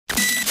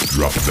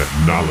dropping that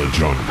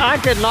knowledge on you. I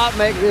could not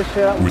make this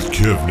shit up. With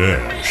Kev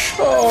Nash.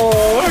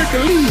 Oh,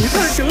 Hercules.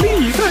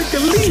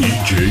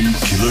 DJ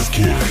Killer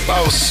Kev.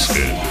 Boss.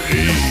 And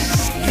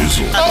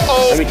Dizzle.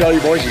 Let me tell you,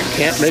 boys, you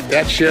can't make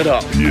that shit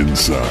up. The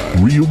Inside.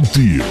 Real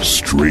deal,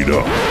 straight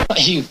up. Are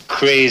you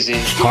crazy?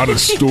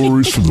 Hottest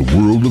stories from the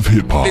world of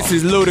hip-hop. This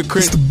is Ludacris.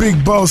 It's the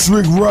big boss,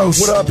 Rick Ross.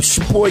 What up, it's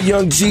your boy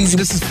Young Jeezy.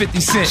 This is 50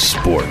 Cent.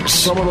 Sports.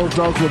 Some of those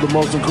dunks were the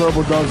most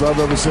incredible dunks I've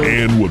ever seen.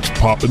 And what's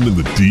popping in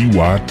the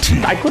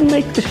DYT. I couldn't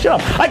make this shit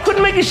up. I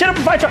couldn't make this shit up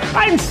if I tried.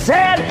 I'm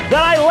sad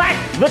that I lack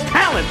the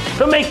talent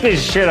to make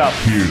this shit up.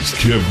 Here's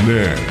Kev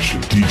Nash,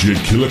 DJ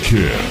Killer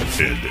Kev,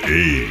 and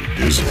A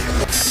Dizzle.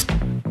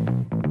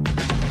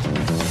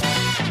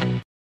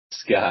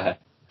 Sky.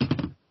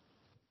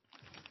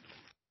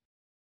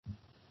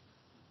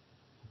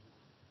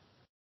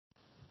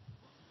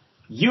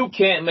 You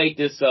Can't Make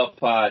This Up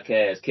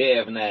podcast,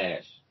 Kev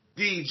Nash.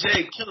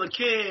 DJ Killer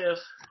Kev.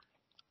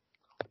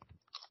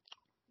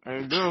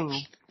 Hey,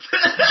 Dizzle.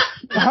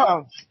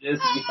 This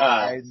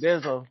guy. Hey,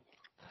 Dizzle.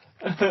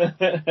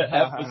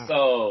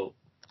 Episode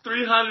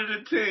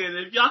 310.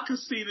 If y'all can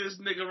see this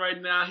nigga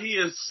right now, he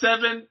is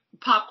 7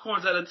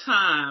 popcorns at a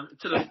time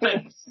to the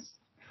face.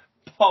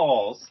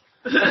 Pause.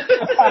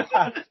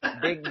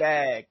 Big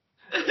bag.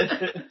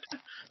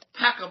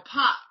 Pack a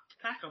pop.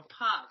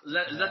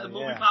 Is that the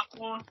movie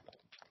Popcorn?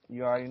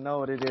 You already know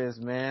what it is,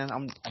 man.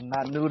 I'm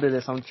not new to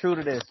this. I'm true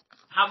to this.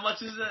 How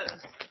much is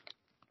that?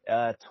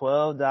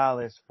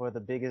 $12 for the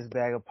biggest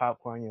bag of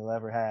popcorn you'll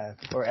ever have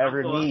or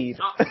ever need.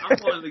 I'm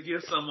going to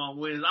get some on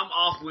Wednesday. I'm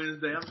off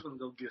Wednesday. I'm just going to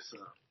go get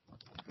some.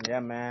 Yeah,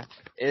 man.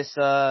 It's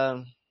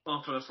on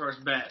for the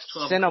first batch.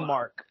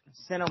 Cinemark.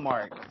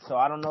 So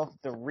I don't know if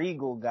the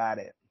Regal got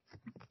it.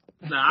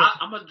 Nah,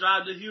 I'm gonna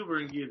drive to Huber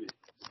and get it.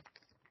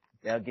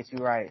 They'll get you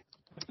right.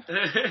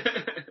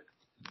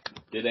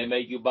 Did they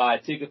make you buy a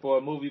ticket for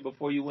a movie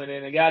before you went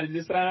in and got it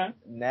this time?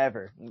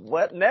 Never.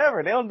 What?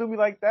 Never. They don't do me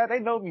like that. They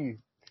know me.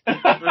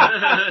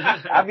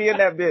 I be in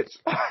that bitch.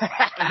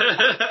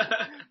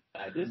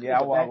 Yeah,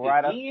 I walk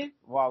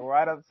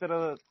right up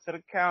to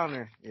the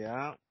counter.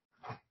 Yeah.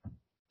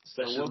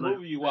 So what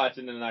movie you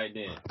watching tonight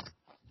then?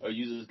 Or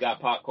you just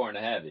got popcorn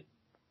to have it?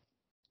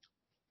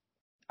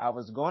 I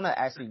was going to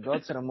actually go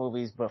to the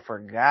movies, but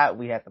forgot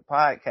we had the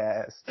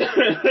podcast.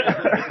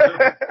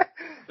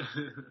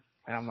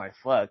 And I'm like,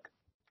 fuck.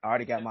 I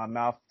already got my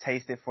mouth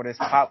tasted for this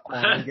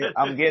popcorn.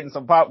 I'm getting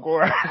some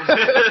popcorn.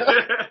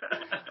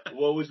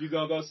 What was you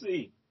going to go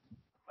see?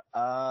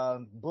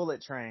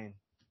 Bullet Train.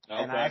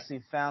 Okay. And I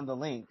actually found the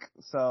link.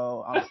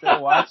 So I'm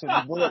still watching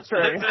Bullet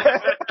Train.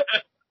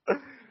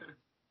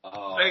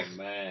 Oh,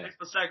 man. Thanks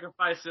for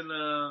sacrificing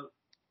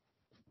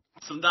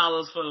some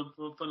dollars for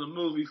the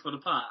movie, for the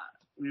pod.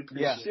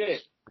 Yeah.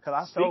 Shit.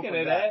 Speaking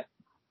of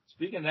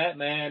that,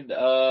 man,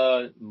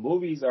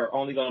 movies are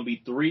only going to be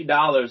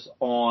 $3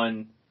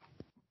 on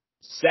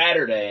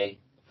Saturday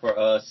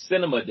for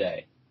Cinema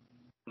Day.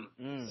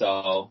 Mm.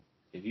 So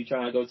if you're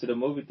trying to go to the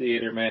movie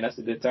theater, man, that's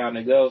a good time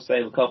to go.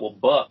 Save a couple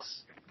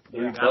bucks.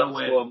 $3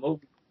 for a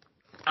movie.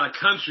 A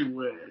country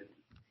wedding.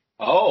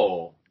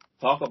 Oh,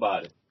 talk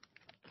about it.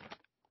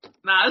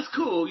 Nah, it's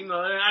cool. You know,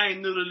 I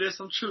ain't new to this.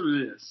 I'm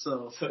true to this.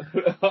 So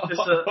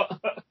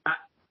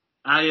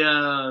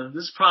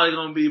this is probably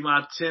gonna be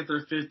my 10th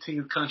or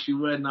 15th country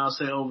wedding, I'll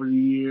say, over the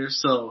years.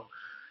 So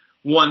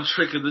one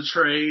trick of the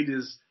trade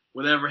is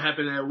whatever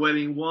happened at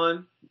wedding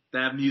 1,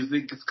 that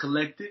music gets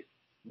collected.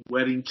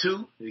 Wedding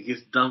 2, it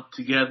gets dumped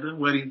together.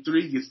 Wedding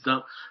 3 gets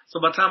dumped. So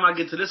by the time I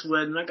get to this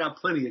wedding, I got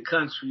plenty of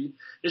country.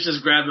 It's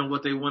just grabbing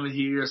what they want to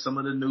hear, some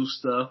of the new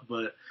stuff.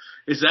 But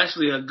it's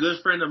actually a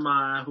good friend of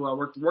mine who I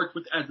worked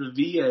with at the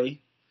VA.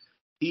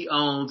 He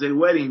owns a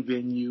wedding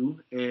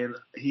venue, and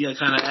he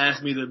kind of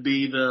asked me to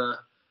be the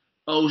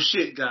oh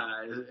shit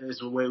guy, is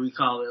the way we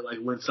call it. Like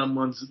when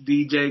someone's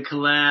DJ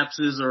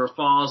collapses or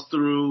falls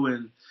through,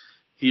 and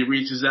he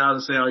reaches out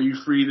and say, "Are you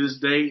free this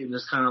date?" And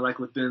it's kind of like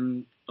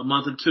within a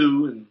month or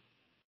two,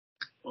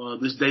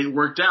 and this date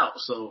worked out.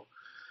 So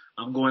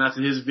I'm going out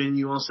to his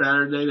venue on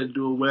Saturday to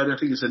do a wedding. I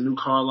think it's a New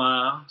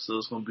Carlisle, so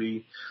it's going to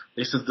be.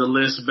 They sent the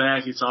list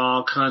back. It's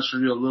all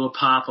country, a little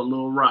pop, a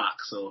little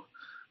rock. So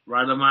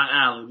right up my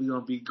alley. We're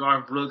going to be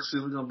Garth Brooks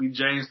and we're going to be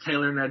James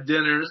Taylor in that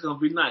dinner. It's going to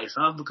be nice.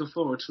 I'm looking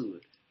forward to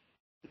it.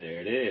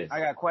 There it is. I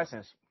got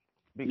questions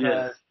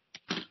because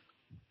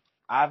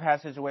I've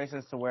had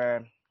situations to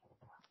where,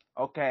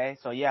 okay,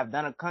 so yeah, I've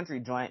done a country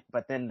joint,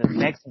 but then the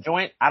next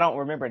joint, I don't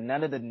remember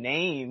none of the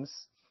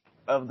names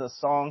of the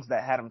songs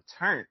that had them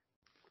turned.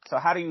 So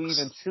how do you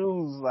even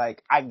choose?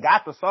 Like, I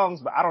got the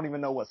songs, but I don't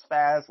even know what's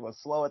fast,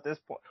 what's slow at this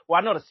point.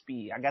 Well, I know the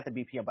speed. I got the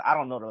BPM, but I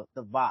don't know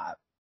the vibe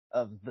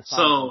of the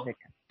song I'm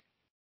picking.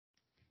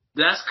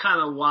 That's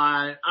kind of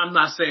why I'm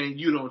not saying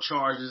you don't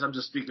charge this. I'm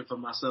just speaking for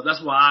myself.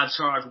 That's why I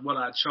charge what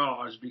I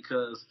charge,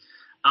 because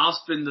I'll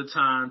spend the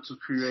time to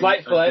create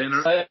a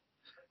dinner.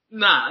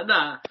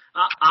 Nah.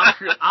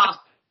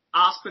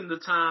 I'll spend the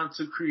time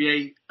to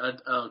create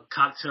a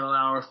cocktail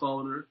hour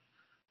folder.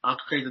 I'll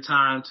create the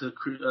time to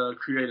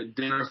create a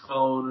dinner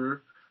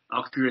folder.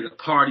 I'll create a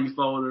party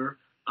folder.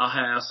 I'll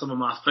have some of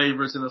my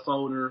favorites in the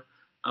folder.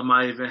 I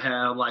might even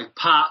have like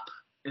pop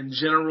in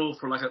general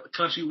for like a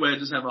country where I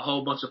just have a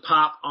whole bunch of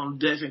pop on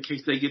deck in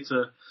case they get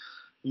to,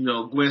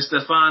 Gwen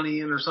Stefani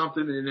in or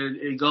something, and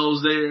it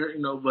goes there,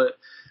 but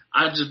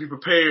I just be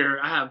prepared.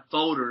 I have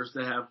folders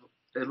that have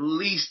at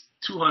least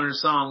 200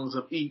 songs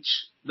of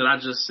each that I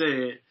just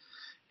said.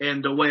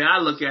 And the way I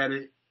look at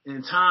it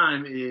in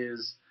time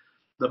is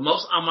the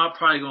most I'm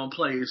probably going to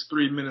play is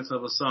 3 minutes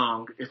of a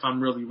song if I'm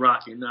really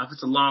rocking. Now, if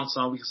it's a long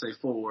song, we can say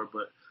 4,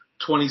 but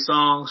 20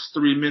 songs,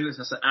 3 minutes,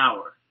 that's an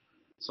hour.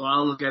 So I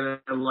look at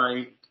it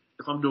like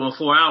if I'm doing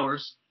 4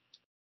 hours,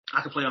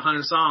 I can play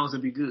 100 songs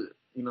and be good.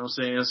 You know what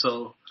I'm saying?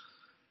 So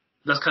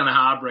that's kind of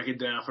how I break it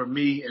down for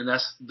me, and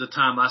that's the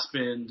time I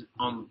spend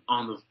on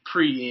the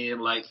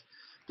pre-end. Like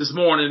this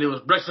morning, it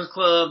was Breakfast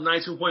Club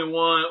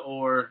 92.1,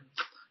 or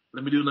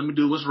let me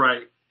do what's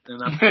right,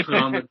 and I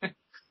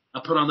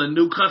put on the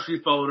new country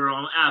folder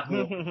on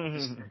Apple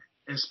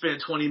and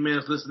spent 20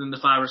 minutes listening to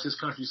 5 or 6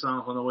 country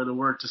songs on the way to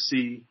work to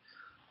see,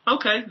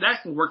 okay,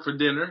 that can work for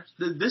dinner.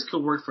 This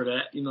could work for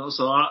that,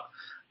 So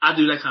I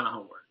do that kind of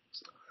homework.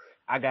 So.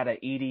 I got an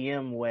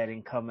EDM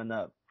wedding coming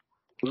up.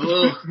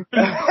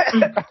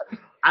 I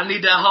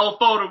need that whole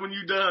folder when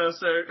you're done,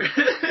 sir.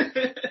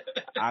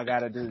 I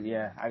gotta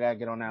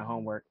get on that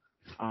homework.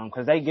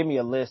 'Cause they give me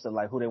a list of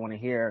like who they want to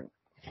hear,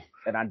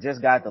 and I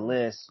just got the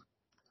list.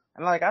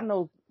 And like I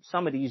know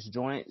some of these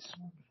joints,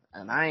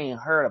 and I ain't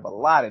heard of a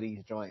lot of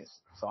these joints,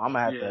 so I'm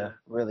gonna have to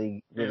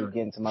really get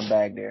into my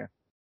bag there.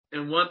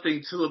 And one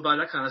thing too about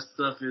that kind of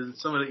stuff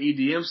is some of the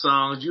EDM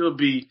songs you'll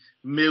be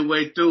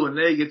midway through and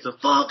they get to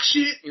fuck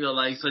shit, so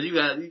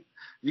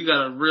you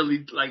gotta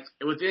really like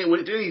with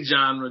any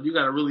genre, you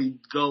gotta really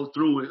go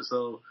through it.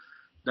 So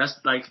that's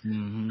like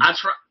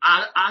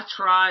I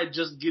tried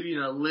just getting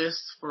a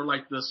list for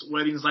like the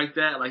weddings like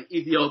that, like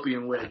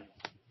Ethiopian wedding.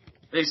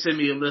 They send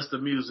me a list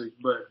of music,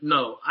 but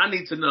no, I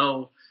need to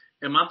know: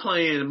 am I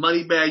playing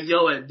Moneybagg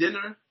Yo at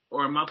dinner,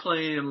 or am I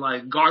playing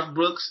like Garth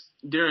Brooks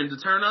during the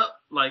turn up?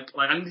 Like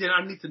I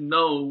need to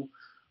know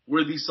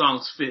where these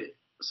songs fit.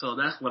 So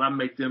that's what I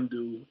make them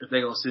do if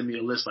they're gonna send me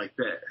a list like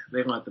that.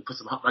 They're gonna have to put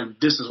some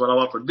like this is what I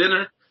want for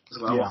dinner, this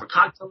is what I want for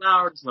cocktail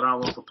hour, this is what I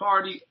want for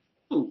party.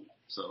 Ooh.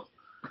 So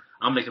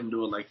I'll make them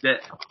do it like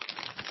that.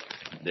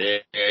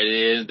 There it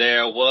is.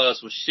 There it was.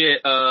 Well,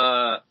 shit.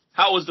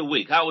 How was the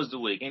week?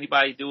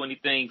 Anybody do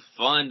anything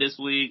fun this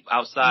week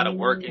outside of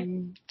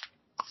working?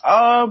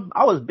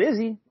 I was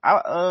busy.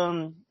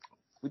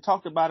 We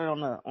talked about it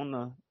on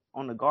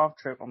the golf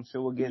trip. I'm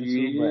sure we'll get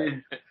into, but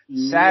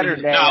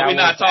Saturday. No, we're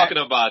not talking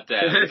about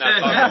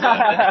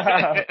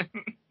that.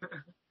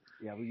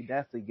 Yeah, we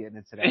definitely getting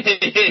into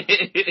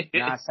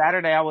that.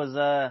 Saturday I was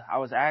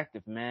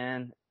active,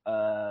 man.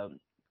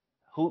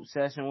 Hoop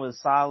session was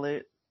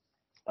solid.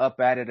 Up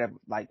at it at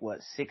like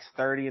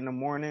 6:30 in the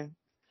morning.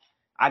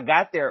 I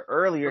got there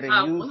earlier than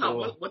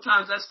usual. What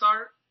time does that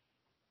start?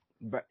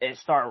 It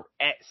start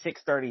at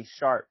 6:30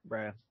 sharp,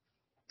 bruh.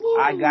 Woo.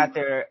 I got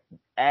there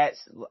at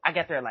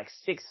like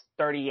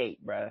 6:38,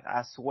 bruh.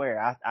 I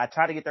swear. I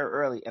tried to get there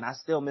early and I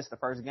still missed the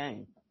first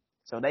game.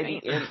 So they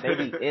be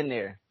in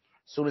there.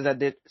 Soon as that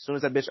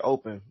bitch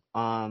opened.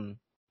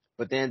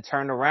 But then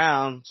turned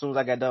around soon as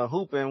I got done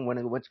hooping when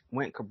it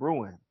went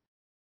Cabruin.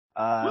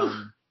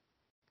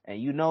 And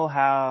you know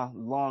how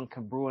long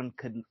Cabruin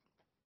could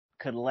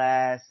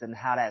last and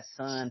how that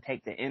sun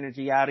take the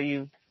energy out of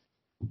you.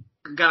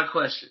 Got a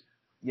question.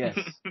 Yes.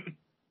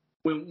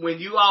 When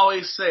you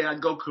always say I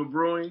go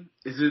Cabruin,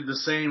 is it the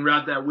same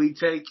route that we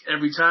take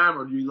every time,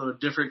 or do you go to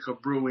different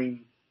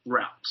Cabruin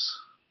routes?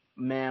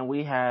 Man,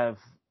 we have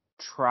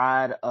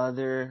tried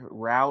other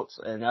routes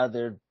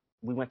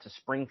we went to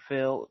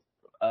Springfield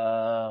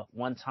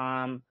one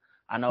time.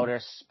 I know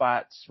there's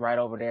spots right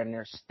over there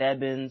near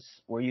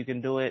Stebbins where you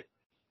can do it.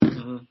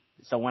 Mm-hmm.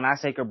 So when I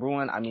say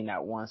Cabruin, I mean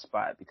that one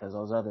spot because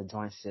those other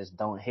joints just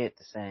don't hit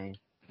the same.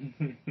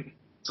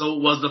 So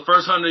was the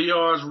first 100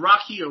 yards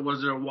rocky or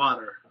was there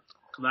water?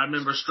 Because I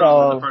remember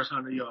struggling the first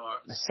 100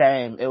 yards.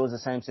 Same. It was the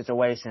same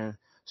situation.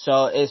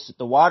 So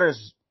the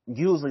water's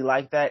usually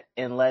like that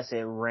unless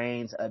it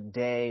rains a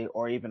day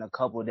or even a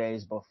couple of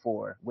days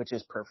before, which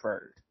is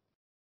preferred.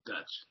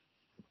 Gotcha.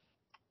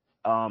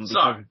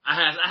 Sorry, I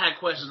had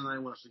questions and I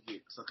didn't want to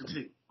forget, so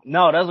continue.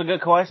 No, those are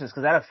good questions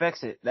because that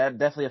affects it. That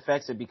definitely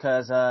affects it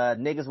because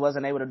niggas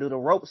wasn't able to do the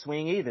rope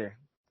swing either.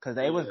 Because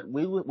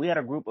we had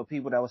a group of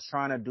people that was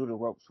trying to do the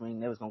rope swing.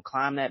 They was gonna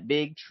climb that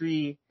big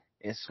tree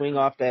and swing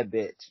off that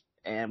bitch,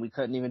 and we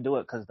couldn't even do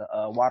it because the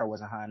water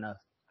wasn't high enough.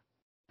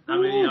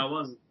 How many y'all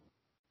was it?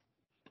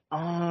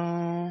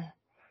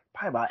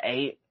 Probably about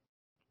 8.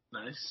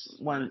 Nice.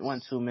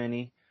 One too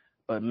many,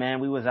 but man,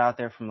 we was out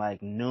there from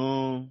like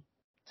noon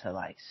to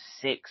like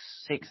 6.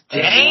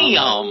 Damn.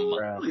 Y'all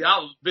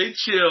was big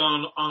chill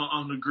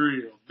on the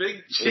grill.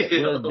 Big chill.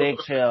 It was big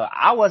chill.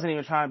 I wasn't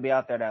even trying to be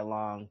out there that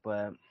long,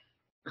 but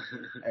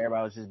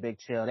everybody was just big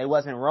chill. They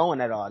wasn't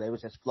rowing at all. They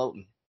was just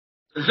floating.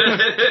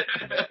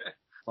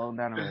 Floating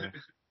down the river.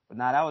 But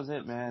nah, that was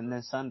it, man. And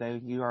then Sunday,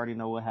 you already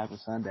know what happened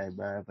Sunday,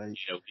 bro. But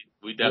yeah,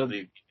 we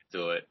definitely get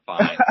to it.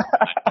 Fine.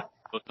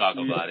 We'll talk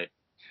about it.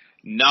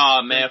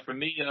 Nah, man, for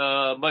me,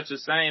 much the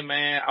same,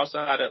 man.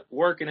 Outside of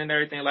working and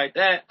everything like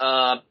that,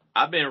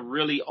 I've been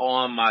really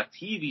on my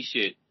TV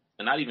shit.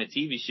 And not even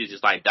TV shit,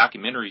 just like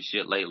documentary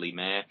shit lately,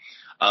 man.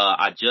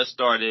 I just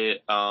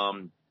started,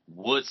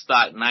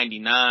 Woodstock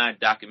 99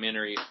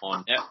 documentary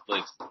on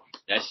Netflix.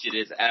 That shit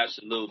is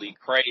absolutely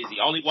crazy.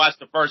 I only watched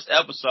the first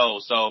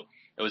episode, so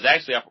it was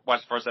actually, I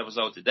watched the first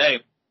episode today.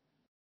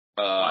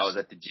 I was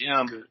at the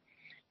gym,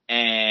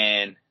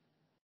 and,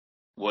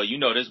 well, you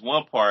know, there's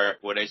one part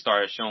where they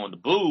started showing the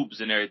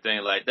boobs and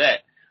everything like that.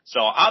 So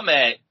I'm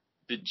at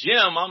the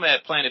gym, I'm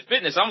at Planet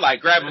Fitness, I'm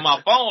like grabbing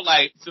my phone,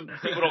 like some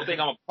people don't think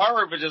I'm a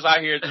pervert, but just out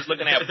here just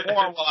looking at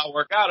porn while I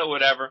work out or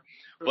whatever.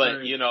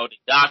 But, you know, the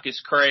doc is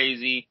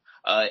crazy.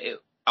 I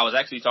was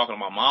actually talking to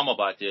my mom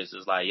about this.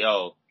 It's like,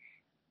 yo,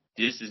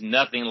 this is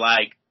nothing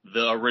like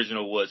the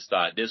original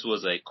Woodstock. This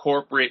was a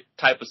corporate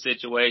type of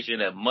situation,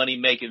 a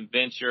money-making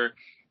venture.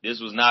 This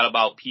was not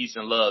about peace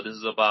and love. This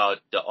is about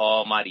the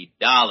almighty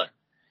dollar.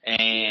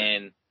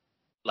 And,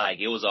 like,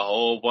 it was a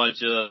whole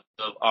bunch of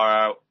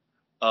our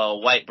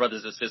white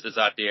brothers and sisters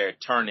out there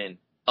turning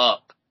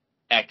up,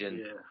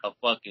 acting a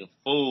fucking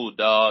fool,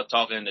 dog,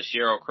 talking to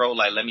Sheryl Crow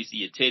like, let me see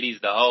your titties,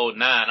 the whole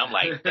nine. I'm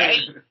like,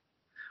 dang.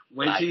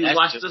 Wait till you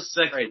watch the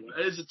second.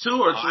 Is it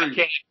 2 or 3? I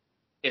can't.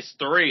 It's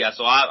 3.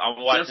 So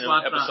I'm watching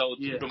episode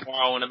 2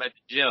 tomorrow when I'm at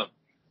the gym.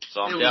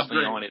 So I'm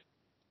definitely on it.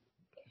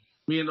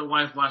 Me and the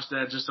wife watched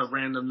that just a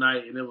random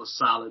night, and it was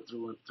solid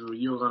through and through.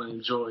 You're going to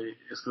enjoy it.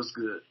 It's just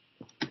good.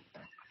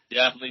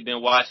 Definitely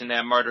been watching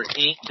that Murder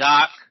Inc.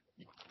 doc.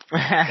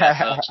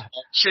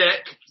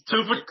 Check.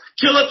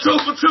 Killer 2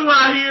 for 2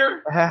 out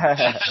here.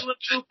 Killer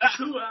 2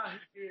 for 2 out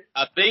here.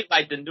 I think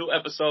like the new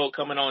episode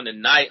coming on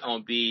tonight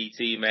on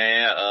BET,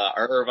 man.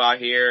 Irv out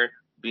here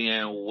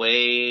being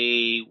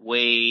way,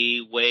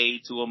 way, way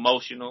too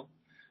emotional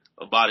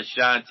about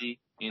Ashanti.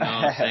 You know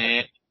what I'm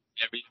saying?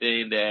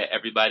 Everything that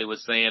everybody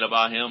was saying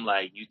about him,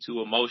 like, you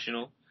too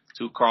emotional.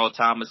 Too Carl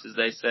Thomas, as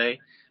they say.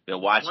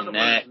 Been watching that.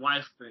 What his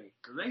wife think?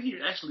 Because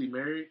they actually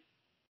married.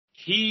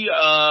 He,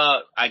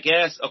 I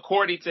guess,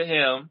 according to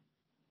him,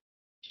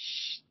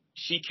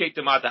 she kicked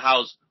him out the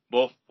house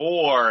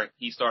before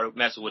he started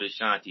messing with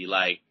Ashanti.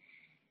 Like,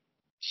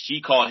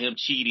 she caught him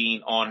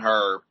cheating on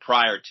her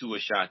prior to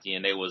Ashanti,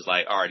 and they was,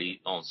 like,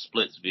 already on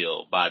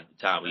Splitsville by the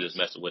time he was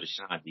messing with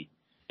Ashanti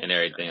and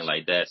everything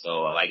like that.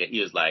 So, like, he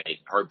was like,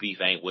 her beef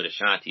ain't with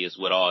Ashanti, it's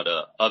with all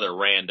the other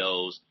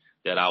randos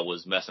that I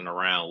was messing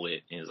around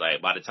with. And it's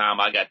like, by the time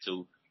I got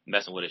to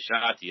messing with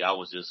Ashanti, I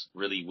was just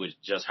really with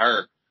just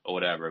her or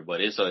whatever.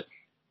 But it's a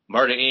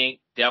Murder Inc.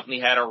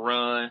 Definitely had a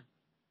run.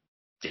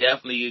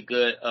 Definitely a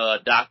good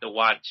doc to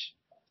watch.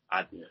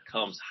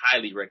 Comes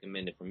highly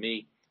recommended for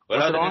me. But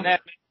other than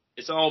that,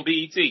 it's on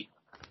BET.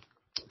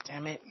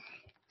 Damn it.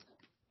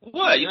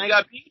 What? You ain't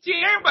got BET?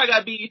 Everybody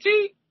got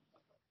BET.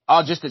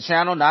 Oh, just the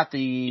channel, not the...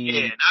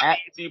 Yeah, not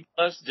BET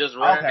Plus, just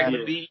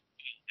regular BET.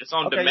 It's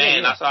on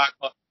demand. Yeah.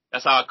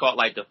 That's how I caught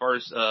like the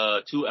first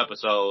 2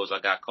 episodes. I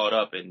got caught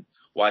up in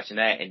watching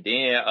that. And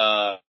then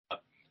I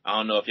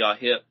don't know if y'all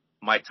hip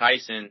Mike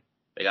Tyson.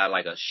 They got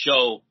like a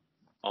show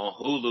on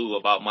Hulu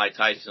about Mike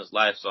Tyson's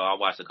life. So I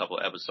watched a couple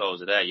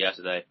episodes of that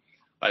yesterday.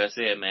 Like I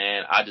said,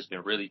 man, I just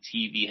been really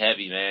TV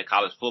heavy, man.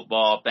 College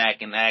football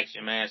back in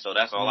action, man. So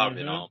that's all I've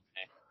been on,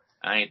 man.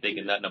 I ain't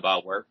thinking nothing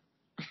about work,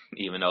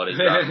 even though they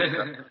dropped me.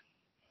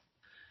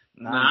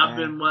 I've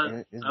been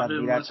watching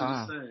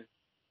the same.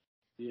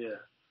 Yeah.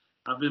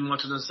 I've been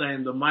watching the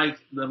same. The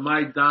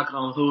Mike doc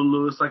on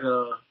Hulu. It's like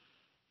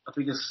I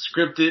think it's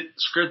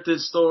scripted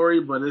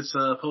story, but it's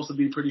supposed to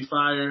be pretty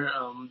fire.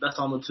 That's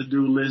on the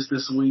to-do list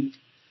this week.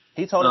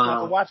 He told us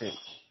not to watch it.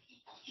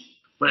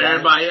 But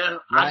everybody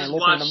else,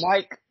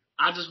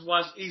 I just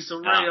watched Issa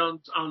Rae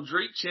on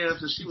Drink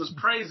Champs, and she was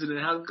praising it,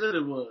 how good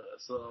it was.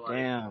 So like,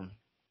 damn.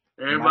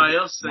 Everybody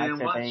else saying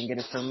watch. They didn't get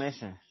his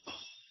permission.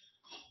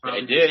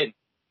 They did.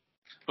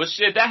 But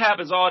shit, that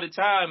happens all the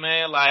time,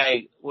 man.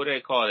 Like, what do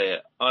they call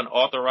it?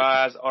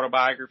 Unauthorized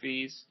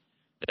autobiographies.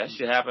 That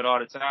shit happen all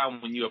the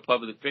time when you're a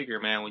public figure,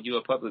 man. When you're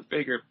a public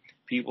figure,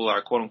 people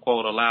are quote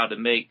unquote allowed to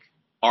make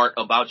art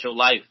about your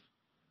life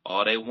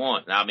all they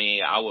want. I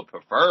mean, I would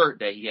prefer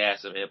that he had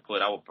some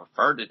input. I would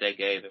prefer that they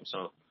gave him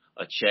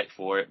a check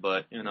for it,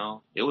 but you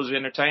know, it was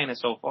entertaining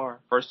so far.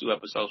 First 2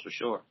 episodes for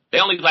sure. They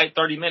only like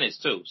 30 minutes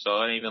too,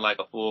 so it ain't even like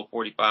a full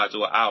 45 to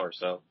an hour.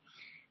 So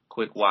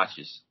quick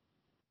watches.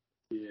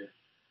 Yeah.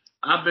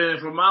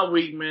 For my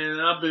week, man,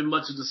 I've been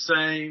much of the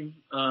same.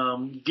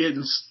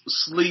 Getting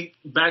sleep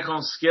back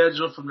on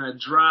schedule from that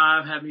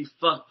drive had me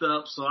fucked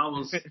up. So I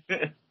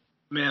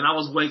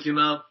was waking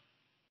up.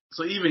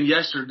 So even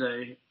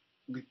yesterday,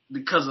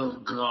 because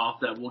of golf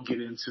that we'll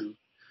get into,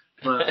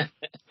 but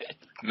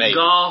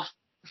golf,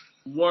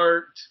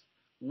 worked,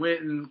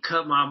 went and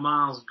cut my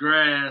mom's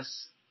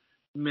grass.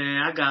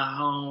 Man, I got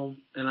home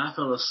and I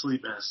fell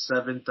asleep at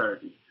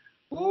 7:30.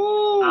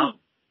 Ooh.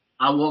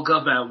 I woke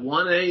up at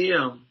 1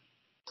 a.m.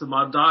 to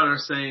my daughter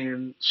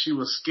saying she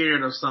was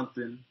scared of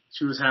something.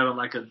 She was having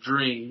like a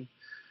dream.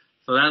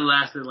 So that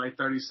lasted like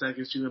 30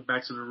 seconds. She went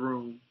back to the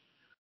room.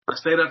 I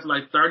stayed up for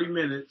like 30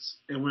 minutes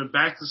and went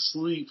back to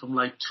sleep from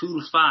like 2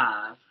 to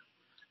 5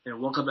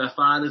 and woke up at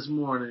 5 this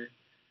morning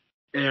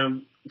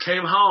and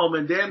came home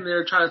and damn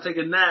near tried to take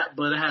a nap,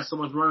 but I had so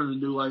much running to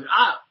do. Like,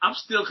 I'm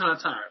still kind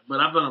of tired, but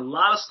I've done a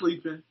lot of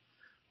sleeping,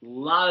 a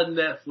lot of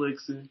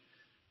Netflixing.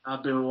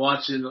 I've been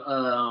watching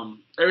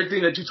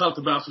everything that you talked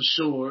about for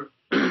sure.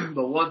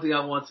 But one thing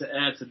I want to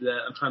add to that,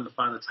 I'm trying to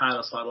find the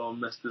title so I don't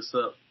mess this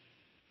up.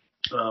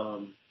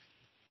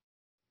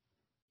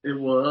 It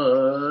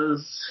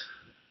was,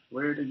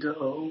 where'd it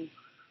go?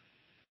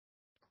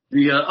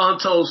 The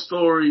untold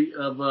story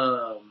of,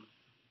 hold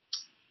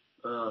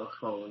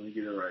on, let me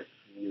get it right.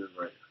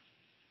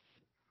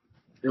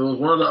 It was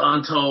one of the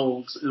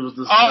untolds. It was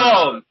this.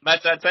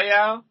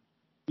 Mateo?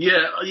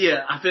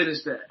 Yeah, I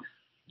finished that.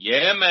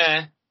 Yeah,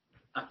 man.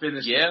 I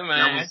finished Yeah, that.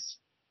 man.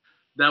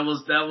 That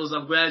was,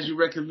 I'm glad you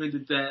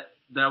recommended that.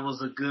 That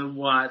was a good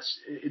watch.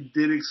 It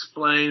did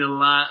explain a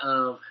lot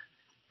of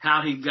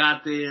how he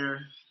got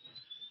there,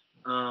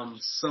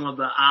 some of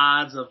the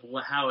odds of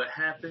how it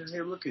happened.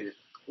 Hey, look at it.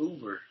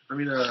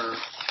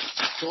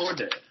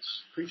 DoorDash.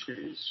 Appreciate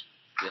it.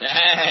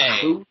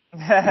 Dang.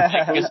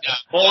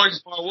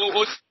 Orange.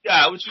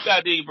 What you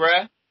got, D,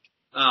 bruh?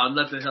 Oh,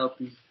 nothing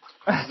healthy.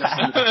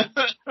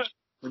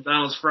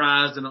 McDonald's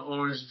fries and an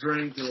orange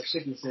drink and a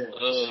chicken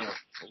sandwich.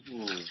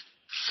 Ooh.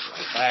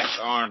 Black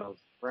Arnold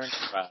French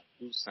fries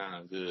do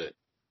sound good.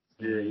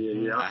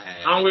 Yeah.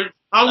 I'm with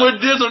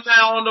Dizzle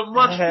now on the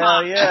munch Hell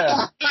pot.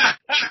 yeah.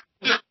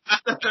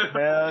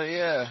 Hell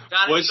yeah.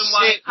 Well,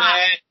 shit,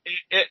 man.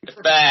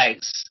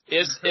 Bags.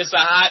 It's a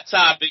hot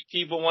topic.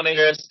 People want to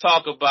hear us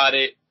talk about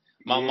it.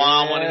 My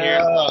mom want to hear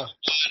us talk about it.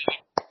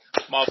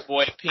 My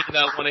boy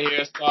Peanut want to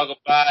hear us talk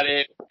about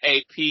it.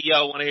 Hey,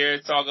 P.O. want to hear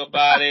us talk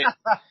about it.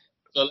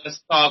 So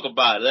let's talk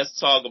about it.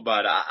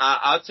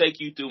 I'll take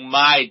you through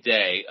my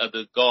day of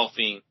the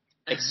golfing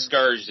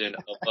excursion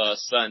of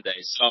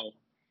Sunday. So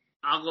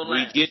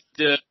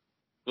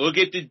we'll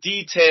get the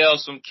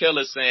details from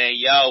Killer saying,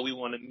 yo, we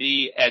want to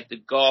meet at the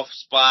golf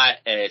spot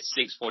at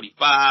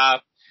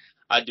 6:45.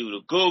 I do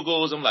the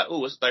Googles. I'm like,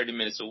 ooh, it's 30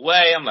 minutes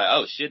away. I'm like,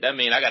 oh shit, that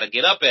means I got to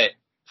get up at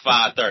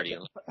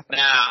 5:30.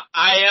 Now,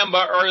 I am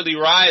an early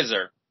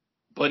riser,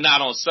 but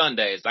not on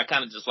Sundays. I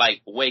kind of just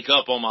like wake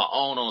up on my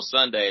own on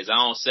Sundays. I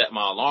don't set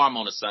my alarm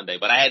on a Sunday,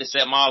 but I had to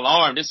set my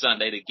alarm this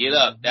Sunday to get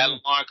up. That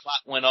alarm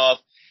clock went off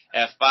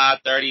at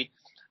 5:30.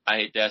 I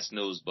hit that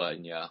snooze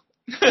button, y'all.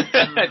 But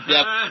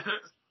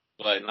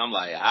I'm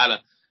like,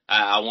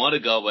 I want to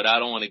go, but I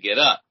don't want to get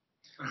up.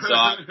 So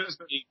I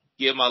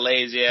get my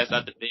lazy ass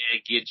out the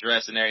bed, get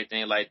dressed and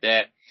everything like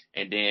that.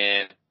 And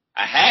then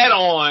I had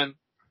on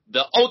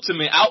the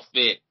ultimate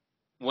outfit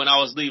when I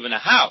was leaving the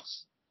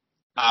house.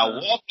 I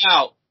walked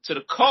out to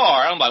the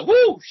car. I'm like,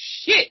 whoo,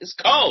 shit, it's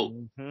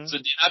cold. Mm-hmm. So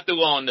then I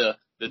threw on the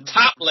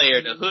top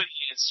layer, the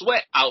hoodie and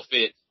sweat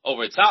outfit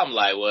over the top. I'm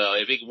like, well,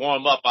 if it can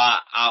warm up,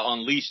 I'll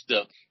unleash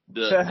the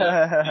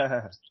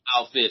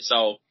outfit.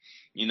 So,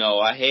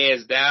 I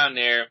heads down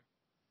there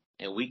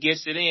and we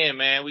gets it in,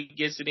 man. We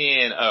gets it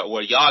in.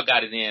 Well, y'all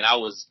got it in. I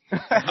was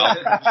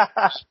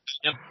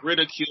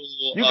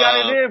ridiculed. You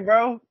got it in,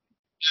 bro.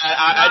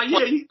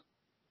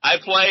 I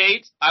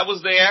played. I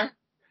was there.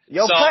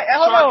 Yo, so,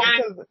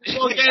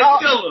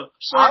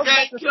 Short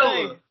game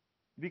killer.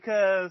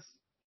 Because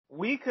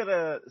we could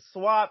have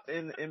swapped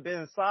and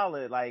been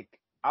solid. Like,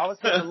 I was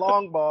hitting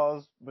long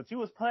balls, but you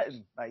was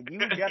putting. Like, you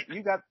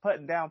got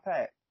putting down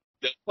pat.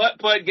 The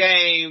putt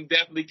game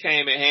definitely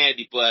came in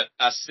handy, but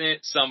I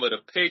sent some of the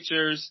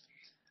pictures.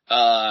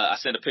 I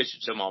sent a picture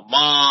to my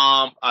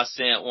mom. I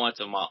sent one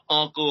to my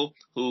uncle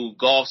who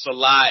golfs a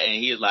lot, and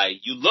he's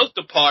like, you look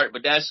the part,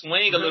 but that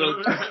swing a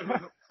little.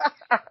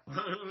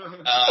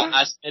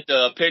 I sent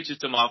a picture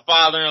to my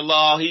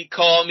father-in-law. He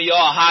called me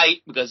all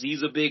hype because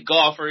he's a big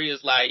golfer. He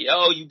was like,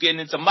 yo, you getting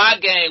into my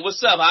game.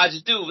 What's up? How'd you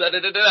do? Da, da,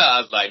 da, da.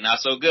 I was like, not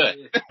so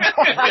good.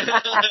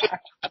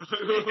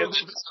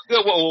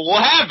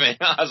 What happened?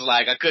 I was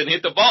like, I couldn't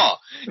hit the ball.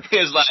 He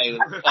was like,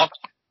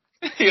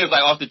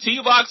 off the tee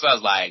box? I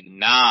was like,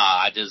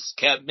 nah, I just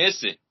kept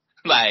missing.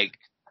 Like,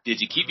 did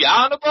you keep your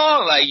eye on the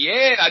ball? Like,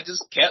 yeah, I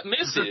just kept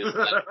missing.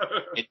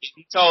 And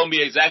he told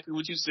me exactly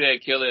what you said,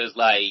 Killer, is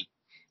like,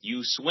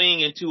 you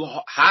swinging too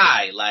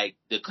high. Like,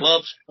 the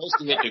club's supposed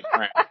to hit the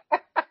ground.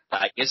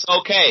 Like, it's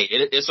okay.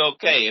 It's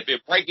okay. If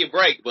it break, it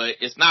break, but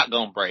it's not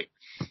gonna break.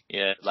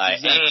 Yeah, like,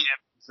 exactly.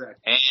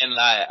 And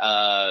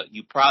like,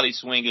 you probably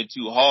swinging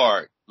too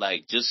hard.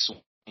 Like, just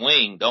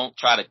swing. Don't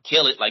try to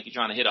kill it like you're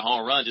trying to hit a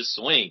home run. Just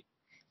swing.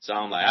 So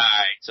I'm like, all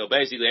right. So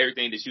basically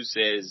everything that you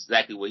said is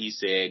exactly what he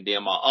said. And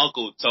then my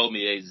uncle told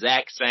me the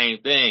exact same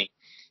thing.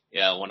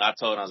 Yeah, when I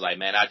told him, I was like,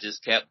 man, I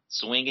just kept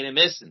swinging and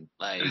missing.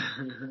 Like,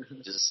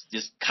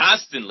 just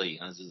constantly.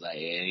 I was just like,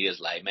 and he was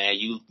like, man,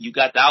 you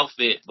got the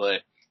outfit,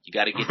 but you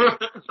got to get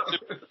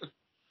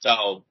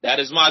So that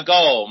is my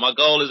goal. My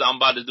goal is I'm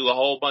about to do a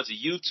whole bunch of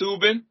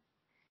YouTubing.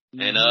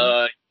 Mm-hmm. And, you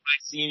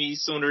might see me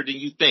sooner than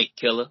you think,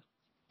 Killer.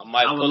 I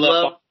might pull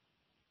up.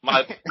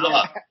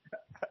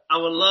 I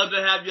would love to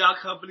have y'all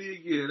company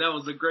again. That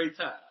was a great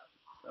time.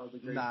 That was a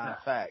great Nah, time.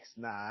 facts.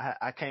 Nah,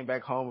 I came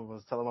back home and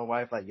was telling my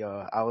wife, like,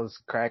 yo, I was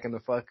cracking the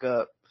fuck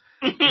up.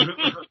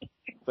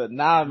 But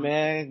nah,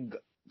 man,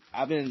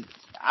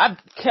 I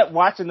kept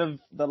watching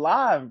the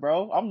live,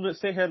 bro. I'm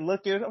just sitting here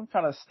looking, I'm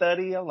trying to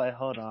study. I'm like,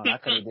 hold on, I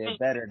could have did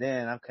better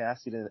then. Okay, I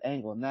see the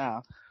angle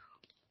now.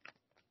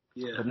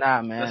 Yeah. But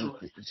nah, man,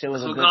 shit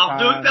was a good golf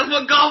time. That's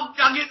what golf,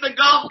 y'all get the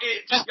golf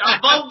itch. Y'all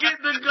both get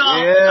the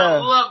golf. Yeah.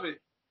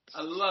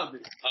 I love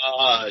it.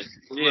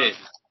 Yeah.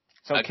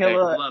 So Okay.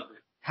 Killer, Love it.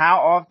 how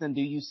often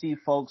do you see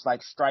folks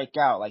like strike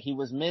out? Like he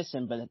was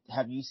missing, but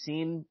have you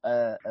seen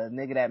a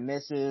nigga that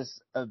misses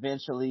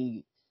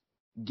eventually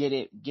get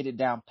it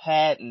down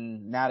pat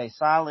and now they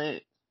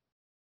solid?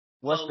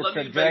 What's the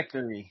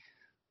trajectory?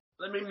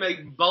 Let me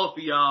make both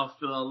of y'all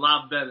feel a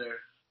lot better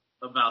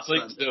about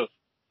Please Sunday. do.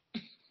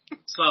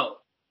 So,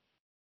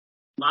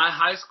 my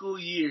high school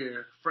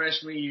year,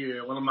 freshman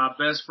year, one of my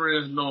best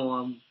friends,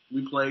 Norm,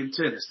 we played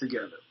tennis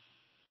together.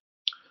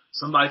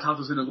 Somebody talked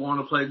us into going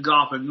to play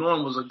golf, and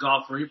Norm was a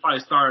golfer. He probably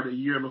started a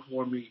year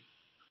before me.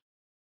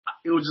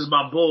 It was just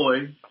my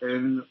boy,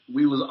 and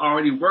we was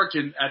already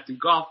working at the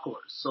golf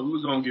course. So we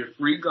was going to get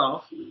free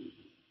golf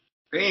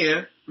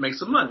and make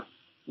some money.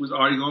 We was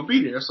already going to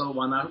be there, so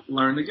why not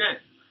learn the game?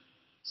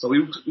 So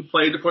we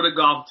played for the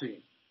golf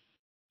team.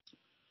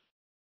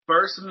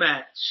 First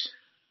match,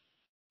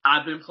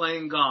 I've been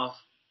playing golf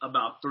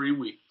about 3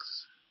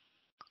 weeks.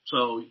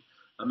 So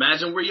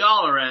imagine where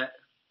y'all are at,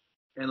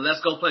 and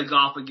let's go play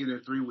golf again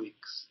in 3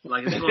 weeks.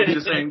 Like, it's going to be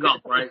the same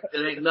golf, right?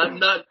 It ain't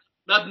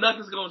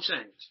nothing's going to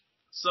change.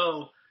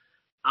 So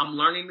I'm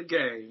learning the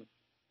game,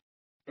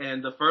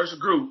 and the first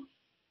group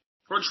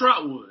for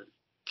Trotwood,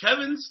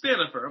 Kevin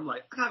Stanifer. I'm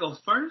like, I gotta go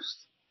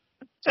first?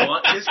 So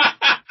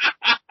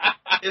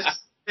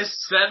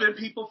it's 7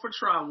 people for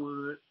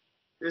Trotwood.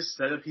 It's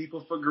 7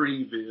 people for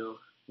Greenville.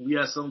 We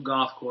had some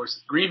golf course.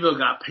 Greenville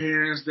got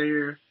parents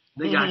there.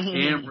 They got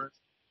cameras.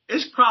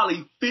 It's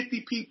probably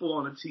 50 people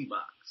on the tee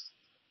box.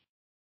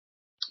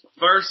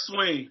 First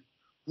swing,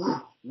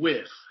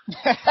 whiff.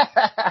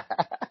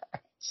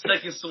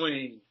 Second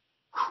swing,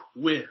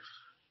 whiff.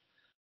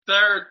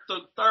 Third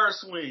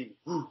swing,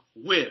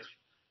 whiff.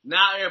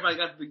 Now everybody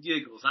got the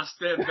giggles. I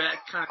step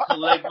back, kind of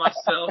collect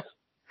myself,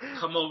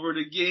 come over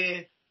it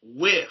again,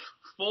 whiff.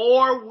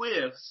 4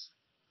 whiffs.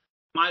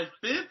 My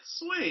 5th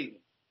swing,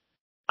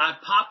 I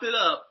pop it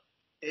up.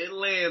 It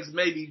lands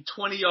maybe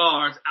 20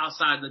 yards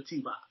outside the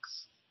tee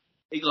box.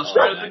 It goes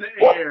straight up in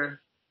the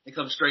air and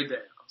comes straight down.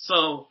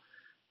 So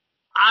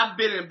I've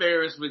been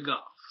embarrassed with golf.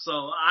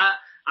 So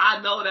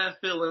I know that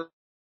feeling.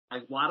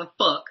 Like, why the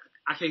fuck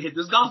I can't hit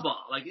this golf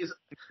ball? Like,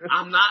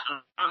 I'm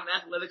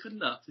athletic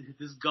enough to hit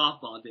this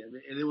golf ball, damn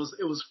it. And it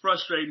was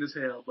frustrating as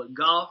hell. But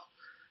golf,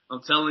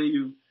 I'm telling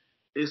you,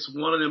 it's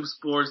one of them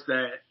sports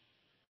that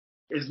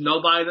is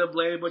nobody to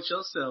blame but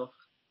yourself.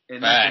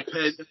 And that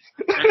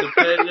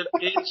competitive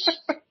itch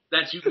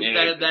that you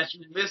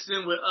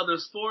missing with other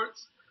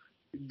sports,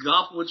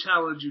 golf will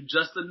challenge you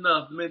just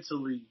enough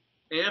mentally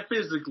and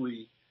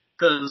physically.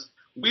 Cause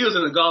we was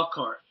in a golf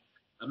cart.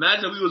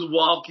 Imagine we was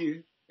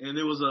walking. And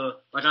it was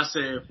like I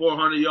said,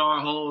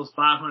 400-yard holes,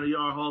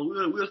 500-yard holes.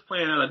 We was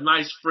playing at a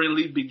nice,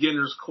 friendly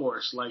beginner's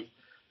course. Like,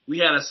 we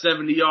had a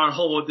 70-yard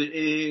hole at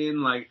the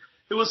end. Like,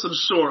 it was some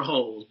short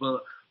holes.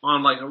 But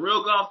on, like, a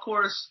real golf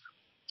course,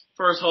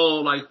 first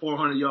hole, like,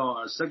 400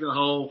 yards. Second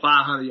hole,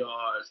 500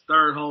 yards.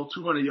 Third hole,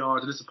 200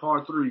 yards. And it's a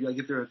par 3. You got to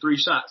get there in 3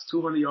 shots,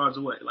 200 yards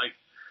away. Like,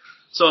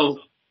 so,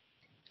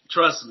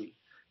 trust me.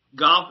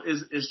 Golf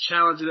is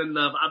challenging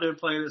enough. I've been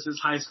playing it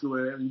since high school.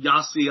 And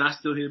y'all see, I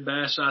still hit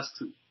bad shots,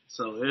 too.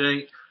 So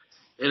it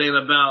ain't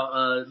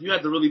about you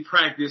have to really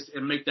practice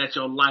and make that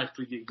your life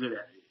to get good at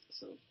it.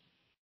 So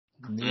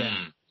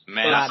yeah,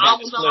 man,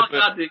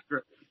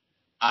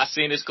 I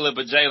seen this clip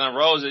of Jalen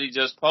Rose that he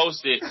just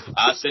posted.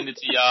 I'll send it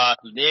to y'all,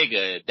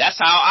 nigga. That's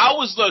how I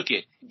was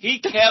looking. He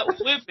kept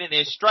whipping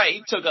it straight.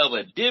 He took up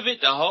a divot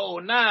the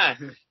whole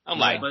 9. I'm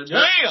like,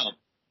 damn.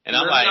 And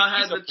I'm like,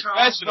 he's a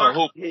professional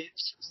hooper.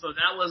 So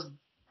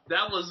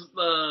that was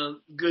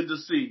good to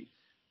see.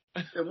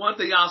 And one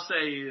thing I'll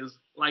say is,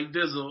 like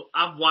Dizzle,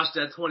 I've watched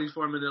that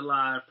 24-minute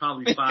live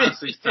probably 5,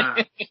 6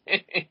 times.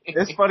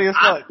 It's funny as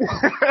fuck.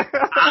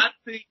 I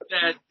think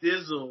that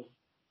Dizzle,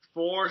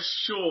 for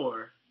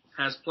sure,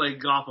 has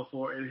played golf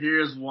before, and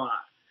here's why.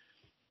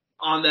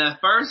 On that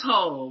first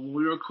hole, when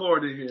we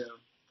recorded him,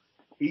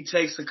 he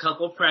takes a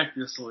couple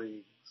practice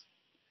swings.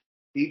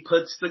 He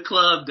puts the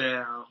club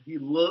down. He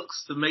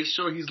looks to make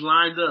sure he's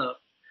lined up.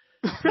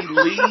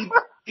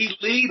 He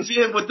leads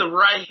in with the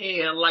right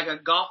hand like a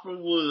golfer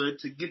would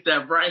to get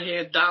that right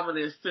hand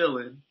dominant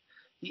feeling.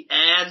 He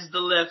adds the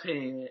left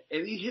hand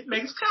and he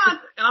makes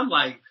contact. And I'm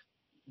like,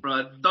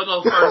 bro, don't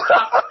go first.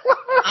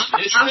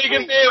 This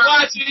nigga been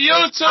watching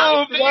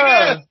YouTube,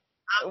 nigga.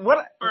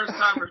 What? First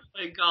timer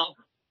play golf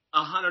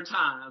 100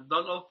 times.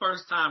 Don't go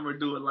first timer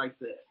do it like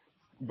that.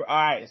 All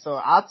right, so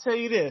I'll tell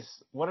you this.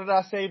 What did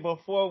I say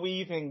before we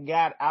even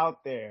got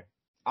out there?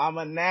 I'm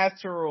a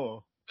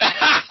natural.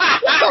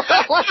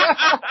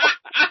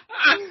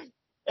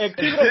 And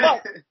keep it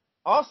up.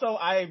 Also,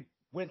 I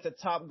went to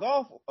Top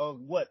Golf,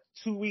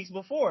 2 weeks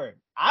before.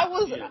 I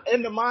was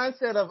in the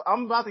mindset of,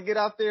 I'm about to get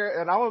out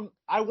there and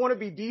I want to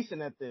be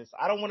decent at this.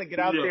 I don't want to get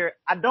out there.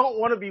 I don't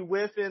want to be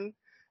whiffing.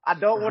 I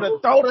don't want to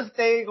throw the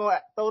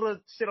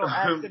shit on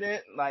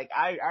accident. Like,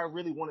 I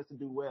really wanted to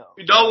do well.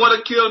 You don't want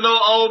to kill no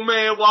old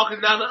man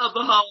walking down the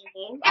other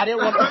hall. I didn't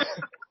want to.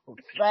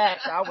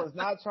 Facts. I was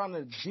not trying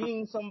to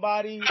ding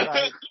somebody.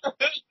 Like.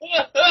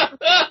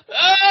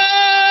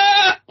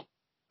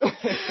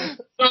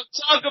 So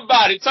talk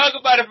about it. Talk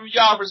about it from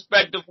y'all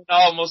perspective when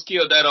I almost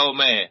killed that old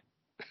man.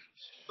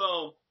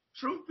 So,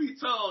 truth be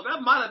told,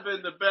 that might have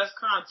been the best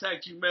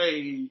contact you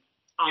made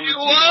on the tee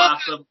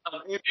box of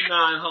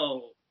 89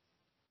 holes.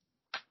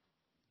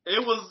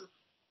 It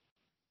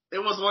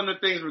was one of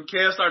the things when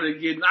Kev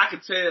started getting, I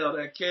could tell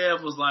that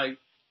Kev was like,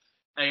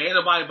 hey, ain't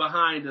nobody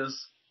behind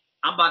us.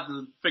 I'm about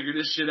to figure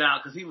this shit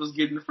out because he was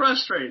getting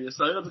frustrated.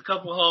 So there was a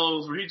couple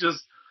holes where he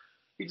just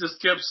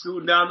kept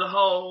scooting down the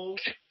hole,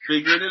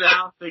 figuring it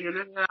out.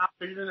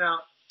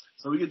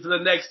 So we get to the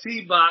next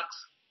tee box,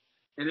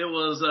 and it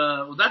was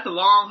that the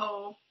long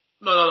hole?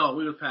 No,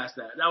 we were past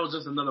that. That was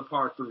just another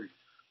par 3.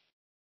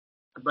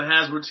 But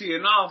as we're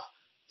teeing off,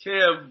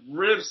 Kev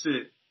rips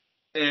it,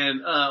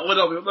 and let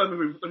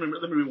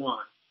me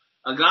rewind.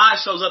 A guy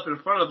shows up in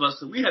front of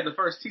us, and we had the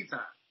first tee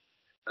time.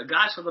 A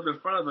guy shows up in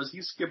front of us,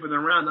 he's skipping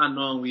around not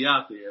knowing we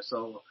out there.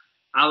 So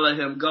I let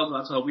him go.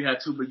 I told him we had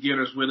 2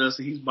 beginners with us,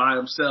 and he's by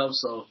himself,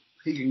 so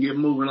he can get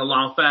moving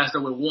along faster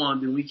with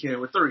 1 than we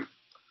can with 3.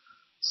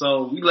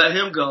 So we let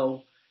him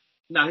go.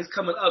 Now he's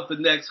coming up the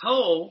next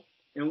hole,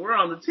 and we're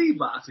on the tee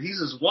box. And he's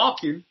just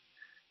walking,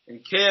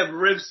 and Kev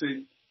rips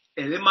it,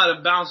 and it might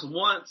have bounced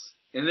once,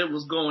 and it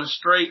was going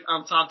straight.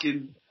 I'm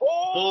talking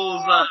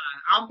bullseye.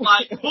 I'm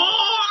like, four!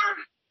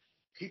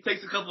 He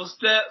takes a couple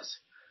steps.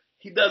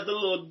 He does the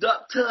little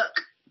duck tuck.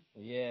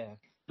 Yeah.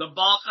 The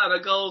ball kind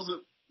of goes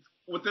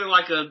within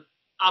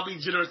I'll be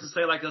generous to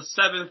say like a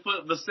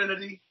 7-foot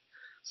vicinity.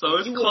 So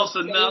it's close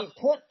enough.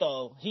 Put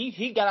though.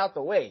 He got out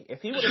the way.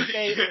 If he would have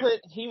stayed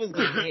put, he was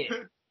getting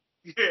hit.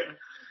 Yeah.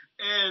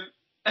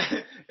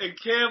 And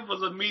Cam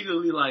was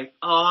immediately like,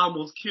 oh, I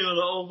almost killed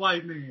an old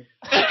white man.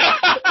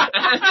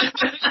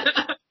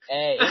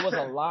 Hey, it was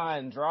a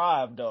line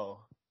drive though.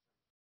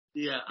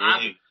 Yeah.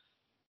 I've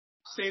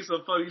seen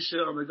some funny shit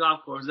on the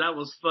golf course. That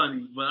was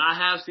funny. But I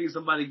have seen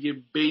somebody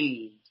get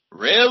beamed.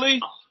 Really?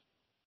 I'll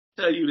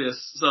tell you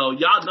this. So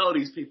y'all know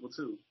these people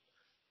too.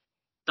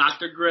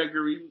 Dr.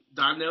 Gregory,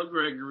 Donnell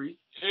Gregory.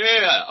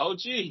 Yeah,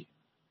 OG.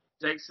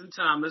 Jason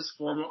Thomas,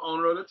 former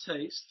owner of The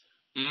Taste.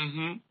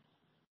 Mm-hmm.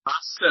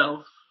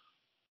 Myself.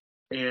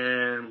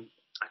 And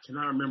I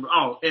cannot remember.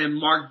 Oh, and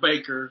Mark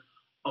Baker,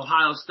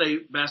 Ohio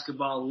State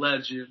basketball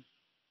legend,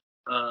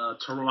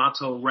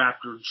 Toronto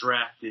Raptor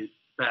drafted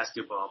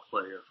basketball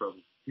player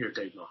from here at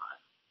Dayton, Ohio.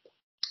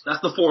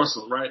 That's the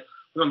foursome, right?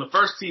 We're on the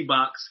first tee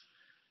box.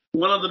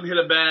 One of them hit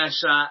a bad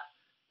shot.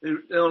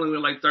 They only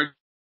went like 30,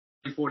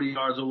 40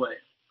 yards away.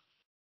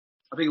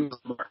 I think it was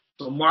Mark.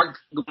 So Mark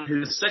hit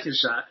his second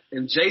shot,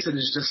 and Jason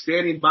is just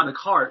standing by the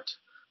cart,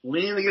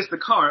 leaning against the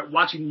cart,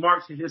 watching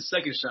Mark hit his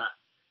second shot.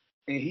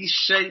 And he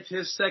shaped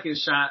his second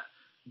shot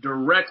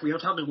directly. I'm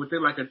talking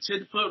within like a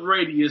 10-foot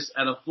radius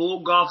at a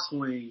full golf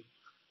swing.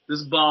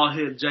 This ball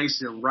hit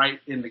Jason right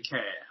in the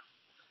calf.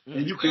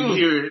 And you can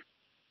hear it.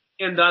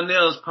 And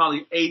Donnell's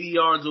probably 80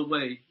 yards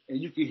away,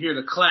 and you can hear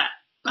the clap.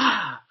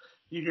 Bah!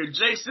 You hear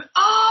Jason,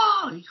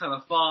 oh! He kind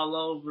of fall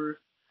over.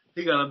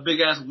 He got a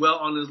big-ass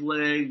welt on his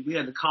leg. We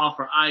had to call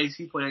for ice.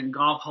 He playing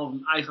golf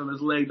holding ice on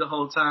his leg the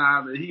whole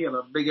time, and he had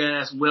a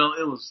big-ass welt.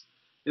 It was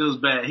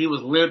bad. He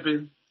was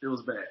limping. It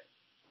was bad.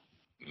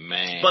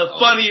 Man. But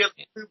funny, it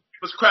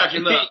was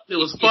cracking up. It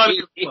was funny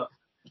as fuck.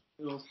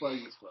 It was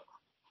funny as fuck.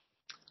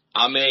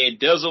 I mean,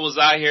 Dizzle was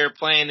out here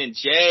playing in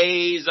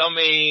J's. I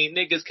mean,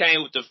 niggas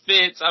came with the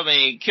fits. I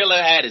mean,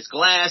 Killer had his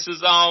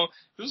glasses on.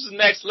 This is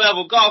next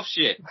level golf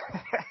shit.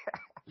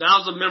 That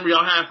was a memory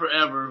I'll have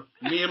forever.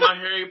 Me and my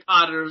Harry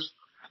Potters,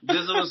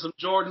 Dizzle with some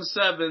Jordan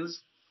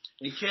 7s,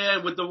 and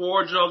Ken with the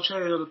wardrobe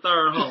change on the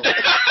third hole.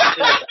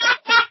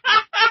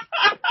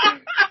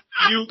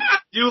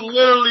 You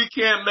literally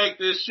can't make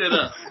this shit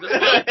up.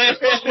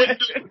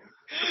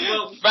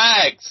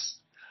 Facts.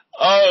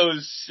 Oh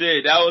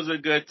shit, that was a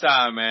good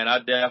time, man. I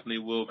definitely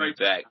will be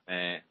back,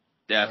 man.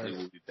 Definitely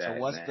will be back.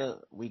 So what's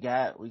we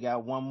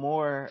got one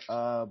more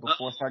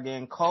before it start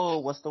getting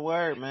cold. What's the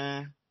word,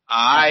 man?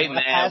 All right, man.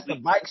 I passed the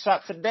bike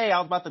shop today. I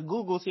was about to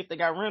Google see if they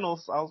got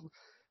rentals.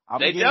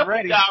 They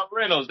definitely got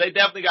rentals.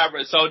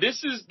 So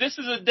this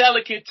is a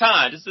delicate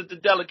time. This is the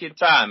delicate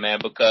time, man,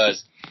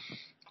 because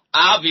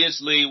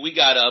obviously we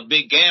got a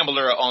big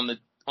gambler on the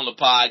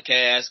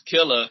podcast,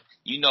 Killer.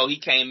 You know he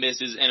can't miss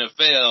his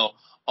NFL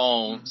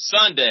on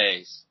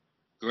Sundays.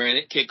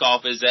 Granted,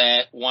 kickoff is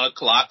at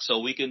 1:00, so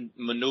we can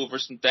maneuver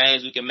some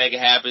things. We can make it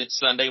happen.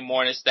 Sunday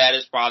morning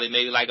status, probably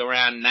maybe like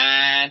around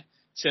 9,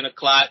 10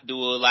 o'clock, do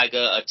a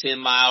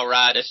 10-mile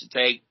ride. That should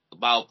take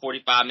about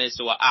 45 minutes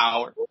to an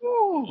hour.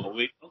 Or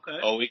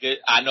we could,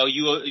 I know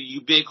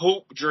you big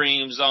hoop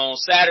dreams on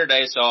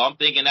Saturday, so I'm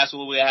thinking that's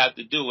what we have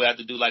to do. We have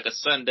to do like a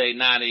Sunday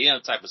 9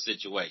 a.m. type of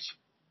situation.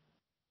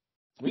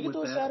 We can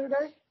do it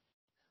Saturday.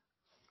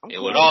 It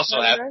would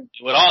also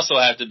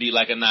have to be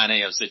like a 9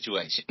 a.m.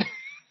 situation.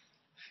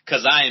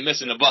 Cause I ain't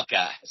missing the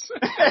Buckeyes.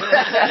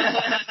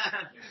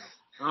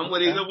 I'm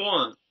with either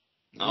one.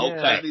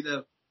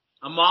 Okay.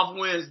 I'm off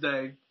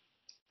Wednesday,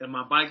 and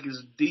my bike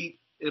is deep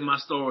in my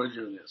storage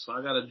unit, so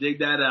I gotta dig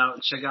that out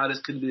and check out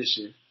its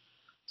condition.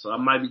 So I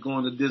might be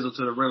going to Dizzle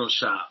to the rental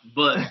shop,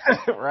 but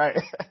right.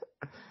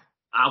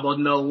 I will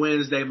know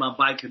Wednesday my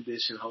bike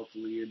condition,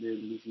 hopefully, and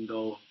then we can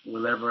go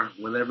whenever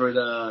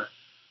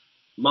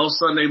most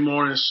Sunday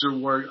mornings should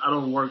work. I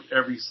don't work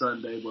every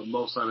Sunday, but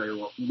most Sunday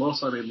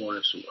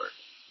mornings should work.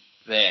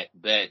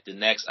 Bet. The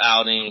next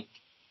outing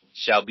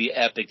shall be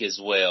epic as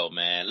well,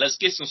 man. Let's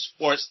get some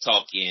sports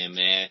talk in,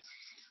 man.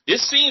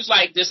 This seems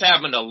like this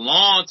happened a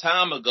long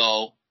time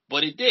ago,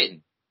 but it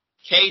didn't.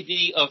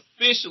 KD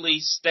officially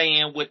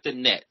staying with the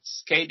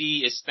Nets.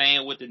 KD is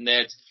staying with the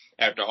Nets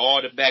after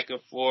all the back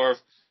and forth,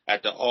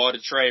 after all the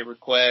trade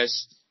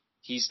requests.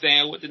 He's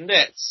staying with the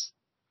Nets.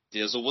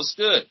 Dizzle, what's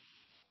good?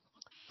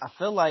 I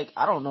feel like,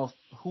 I don't know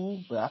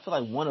who, but I feel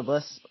like one of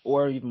us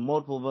or even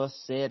multiple of us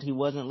said he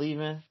wasn't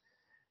leaving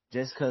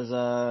just because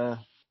I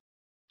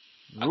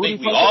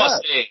think we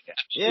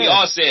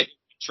all said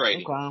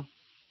trading. Okay.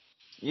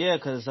 Yeah,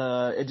 because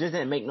it just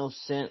didn't make no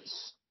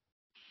sense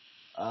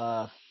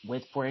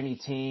for any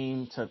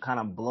team to kind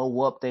of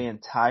blow up their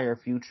entire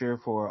future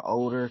for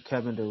older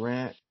Kevin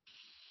Durant.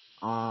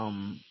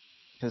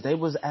 Because they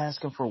was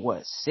asking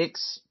for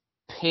 6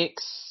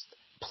 picks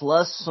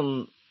plus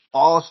some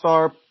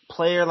all-star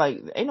player. Like,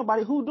 ain't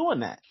nobody who doing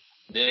that.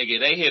 Nigga,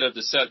 they hit up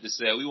the Celtics and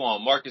said, we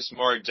want Marcus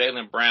Smart,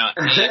 Jaylen Brown,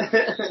 and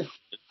like,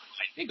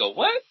 nigga,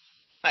 what?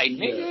 Like,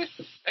 nigga,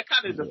 that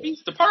kind of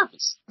defeats the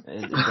purpose.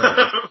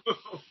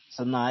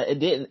 So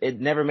it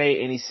never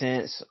made any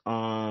sense.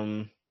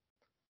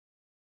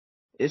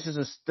 It's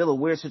just still a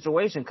weird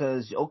situation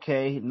because,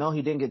 okay, no,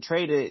 he didn't get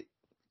traded.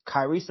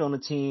 Kyrie's on the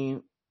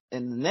team,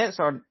 and the Nets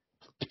are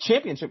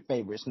championship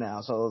favorites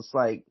now. So it's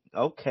like,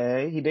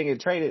 okay, he didn't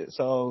get traded,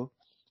 so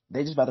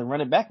they just about to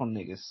run it back on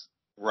niggas.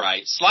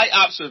 Right. Slight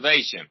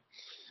observation.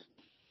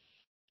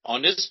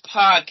 On this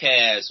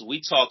podcast,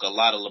 we talk a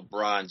lot of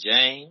LeBron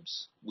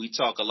James. We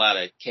talk a lot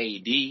of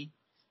KD.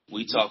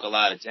 We talk a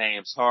lot of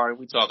James Harden.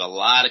 We talk a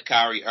lot of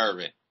Kyrie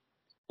Irving.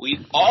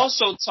 We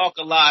also talk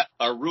a lot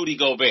of Rudy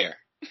Gobert.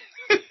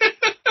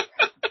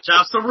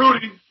 Shouts to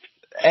Rudy.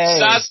 Hey.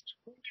 Shouts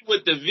to Rudy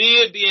with the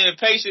vid being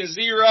patient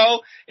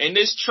zero, and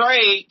this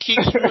trade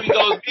keeps Rudy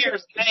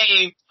Gobert's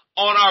name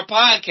on our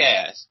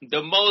podcast.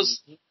 The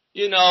most,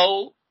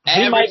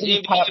 average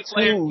NBA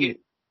player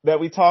that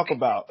we talk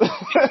about.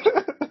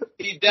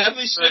 He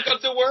definitely shook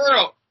up the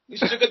world. He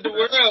shook up the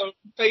world.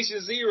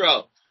 Patient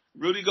zero.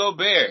 Rudy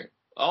Gobert.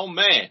 Oh,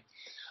 man.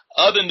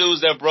 Other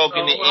news that broke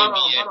in the NBA.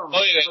 Hold on.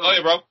 Oh,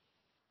 yeah, bro.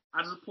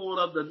 I just pulled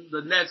up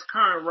the Nets'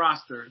 current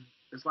roster.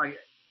 It's like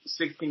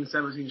 16,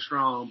 17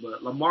 strong,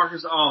 but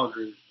LaMarcus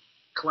Aldridge,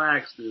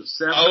 Claxton,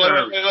 Seth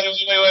Curry.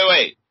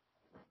 Wait.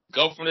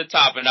 Go from the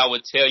top, and I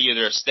would tell you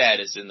their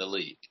status in the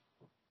league.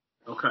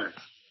 Okay.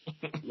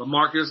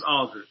 LaMarcus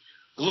Aldridge.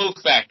 Glue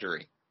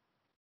Factory.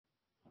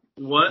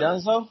 What?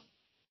 Dunzo.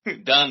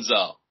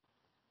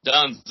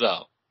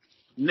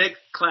 Nick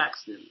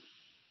Claxton.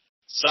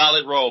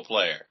 Solid role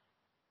player.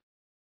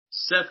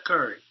 Seth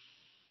Curry.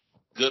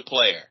 Good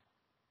player.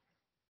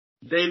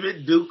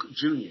 David Duke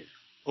Jr.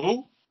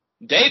 Who?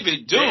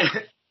 David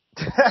Duke?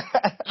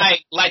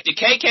 like the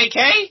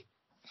KKK?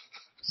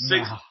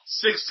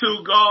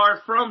 6'2"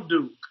 guard from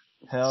Duke.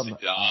 Hell no.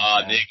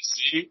 Nigga,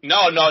 see? No,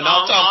 I'm talking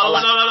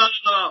about.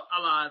 No.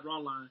 I lied.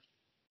 Wrong line.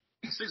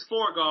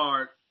 6'4"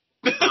 guard.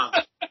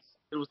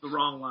 It was the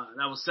wrong line.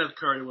 That was Seth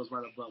Curry was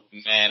right above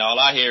him. Man, all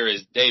I hear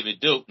is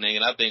David Duke, nigga,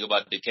 and I think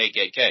about the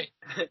KKK.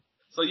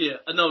 So, yeah,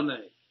 a no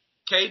name.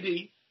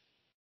 KD.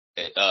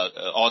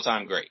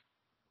 All-time great.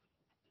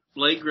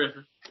 Blake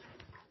Griffin.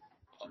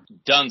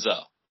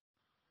 Dunzo.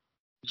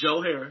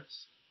 Joe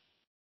Harris.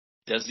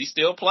 Does he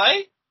still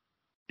play?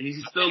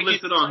 He's still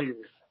listed on here.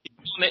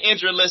 He's on the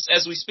injury list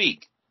as we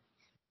speak.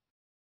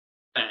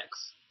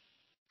 X.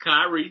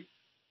 Kyrie.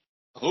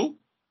 Who?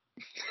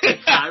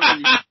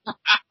 Kyrie.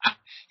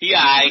 He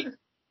aight.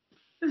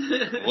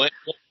 What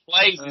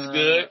plays is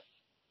good.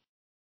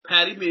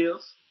 Patty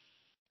Mills.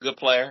 Good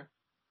player.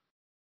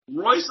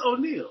 Royce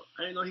O'Neal.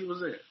 I didn't know he was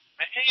there.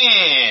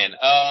 Man,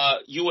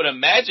 you would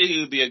imagine he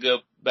would be a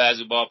good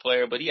basketball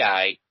player, but he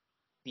aight.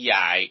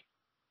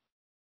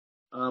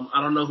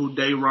 I don't know who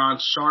Day'Ron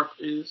Sharp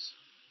is.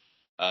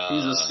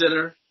 He's a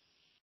center.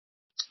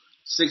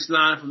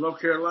 6'9" from North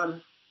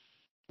Carolina.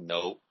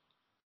 Nope.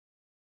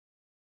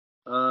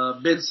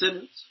 Ben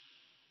Simmons.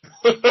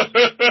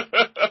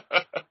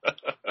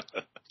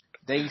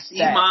 They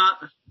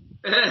stacked.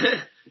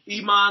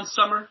 Iman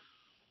Summer.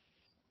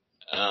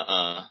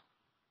 Uh-uh.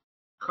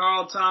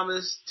 Carl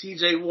Thomas,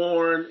 T.J.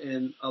 Warren,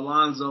 and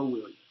Alonzo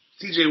Williams.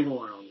 T.J.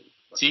 Warren only.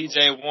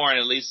 T.J. Warren,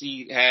 at least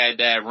he had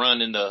that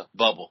run in the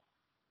bubble.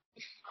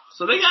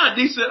 So they got a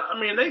decent,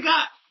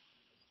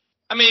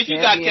 if you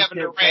got Kevin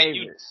Durant,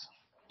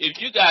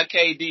 if you got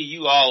KD,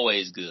 you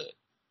always good.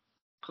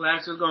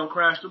 Claxton's gonna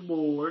crash the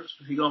boards.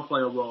 He gonna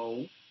play a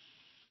role.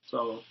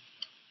 So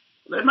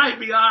they might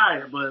be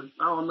alright, but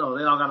I don't know.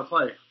 They all gotta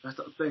play. That's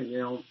the thing.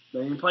 They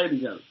ain't play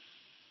together.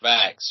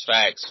 Facts.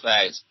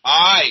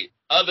 All right.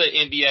 Other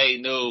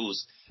NBA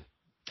news.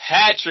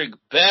 Patrick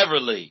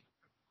Beverly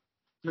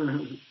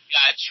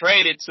got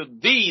traded to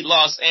the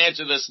Los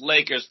Angeles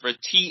Lakers for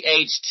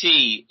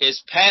THT.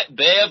 Is Pat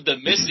Bev the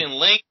missing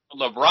link for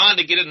LeBron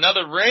to get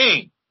another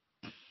ring?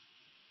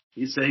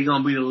 He said he's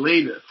gonna be the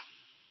leader.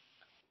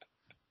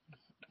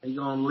 He's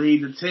gonna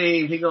lead the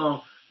team. He's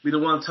gonna be the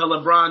one to tell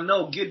LeBron,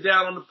 no, get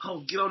down on the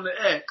post, get on the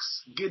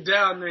X, get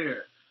down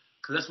there.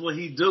 Cause that's what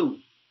he do.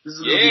 This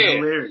is gonna be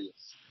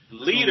hilarious.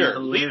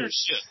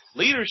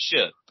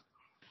 Leadership.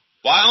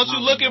 Why don't you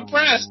look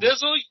impressed,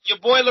 Dizzle? Your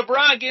boy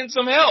LeBron getting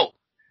some help.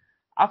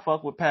 I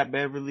fuck with Pat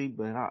Beverly,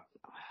 but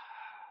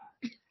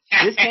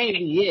this can't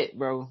be it,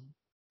 bro.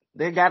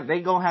 They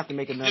gonna have to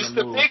make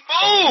another move.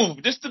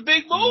 This the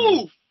big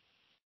move.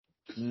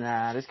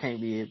 Nah, this can't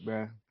be it,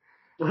 bro.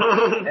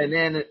 And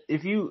then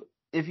if you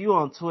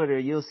on Twitter,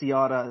 you'll see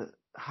all the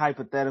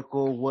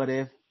hypothetical what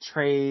if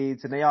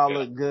trades, and they all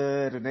look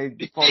good, and they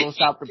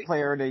Photoshop the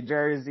player in their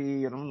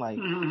jersey, and I'm like,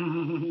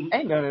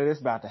 ain't none of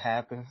this about to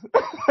happen.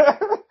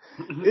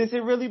 Is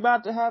it really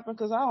about to happen?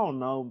 Cause I don't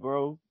know,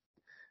 bro.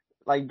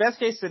 Like, best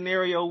case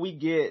scenario, we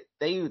get,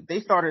 they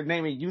started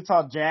naming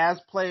Utah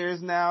Jazz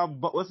players now,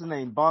 but what's his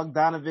name?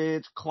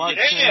 Bogdanovich,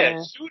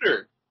 Clarkson.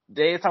 Shooter.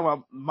 They talking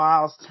about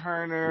Miles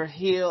Turner,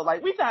 Hill.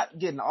 Like, we not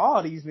getting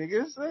all these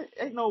niggas.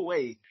 Ain't no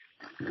way.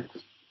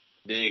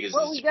 Niggas.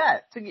 What we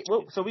got?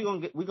 So we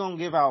gonna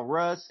give out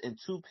Russ and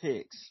 2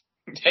 picks.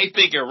 They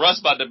thinking Russ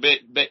about to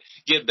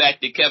get back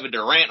to Kevin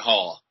Durant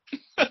Hall.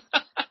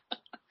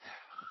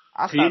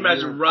 Can you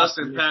imagine Russ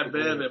and Pat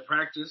Bev at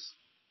practice?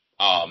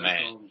 Oh,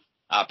 man.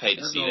 I'll pay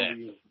to see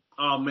that.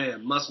 Oh,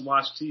 man. Must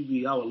watch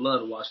TV. I would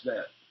love to watch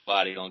that.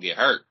 Body gonna get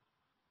hurt.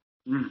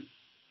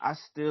 I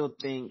still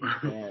think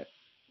that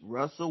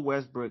Russell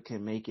Westbrook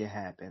can make it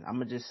happen. I'm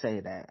going to just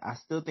say that. I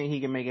still think he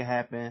can make it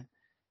happen.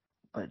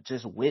 But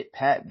just with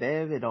Pat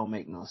Bev, it don't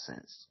make no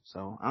sense.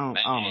 So, I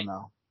don't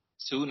know.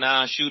 2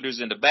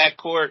 non-shooters in the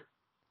backcourt.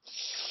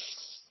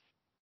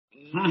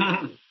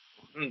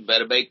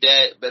 Better make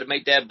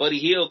that Buddy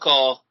Hield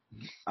call.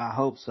 I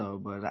hope so,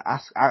 but I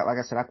like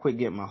I said, I quit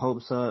getting my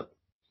hopes up.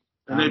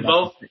 And they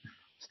both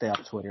stay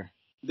off Twitter.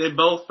 They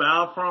both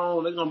foul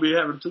prone. They're gonna be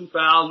having 2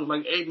 fouls with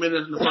like 8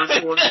 minutes in the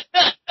first quarter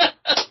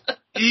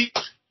each.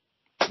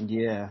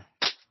 Yeah.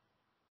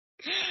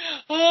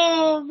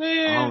 Oh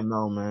man. I don't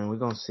know, man. We're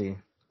gonna see.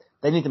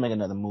 They need to make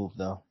another move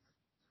though.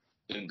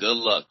 And good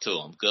luck to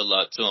them.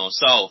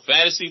 So,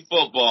 fantasy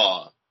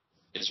football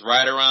is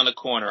right around the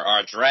corner.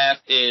 Our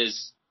draft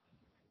is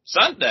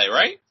Sunday,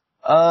 right?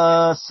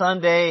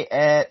 Sunday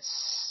at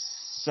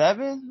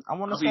 7, I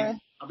want to say.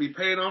 I'll be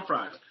paid on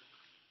Friday.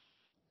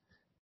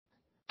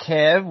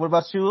 Kev, what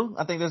about you?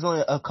 I think there's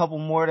only a couple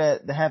more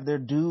that have their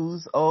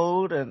dues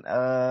owed, and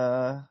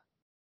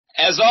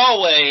as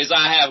always,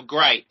 I have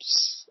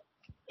gripes.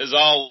 As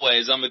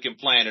always, I'm a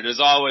complainer.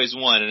 There's always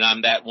one, and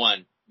I'm that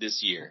one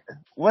this year.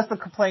 What's the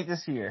complaint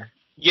this year?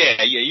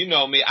 Yeah, you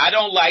know me. I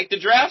don't like the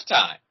draft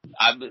time.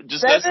 I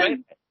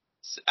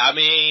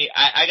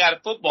got a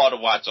football to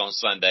watch on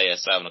Sunday at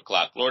 7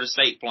 o'clock. Florida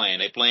State playing.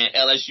 They playing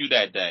LSU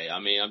that day. I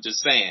mean, I'm just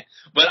saying.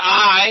 But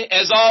I,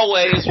 as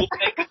always, will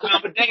make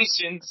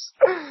accommodations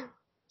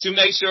to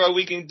make sure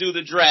we can do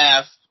the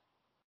draft.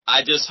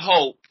 I just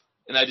hope,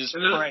 and I just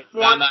pray.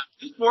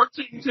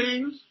 14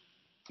 teams?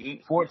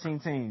 14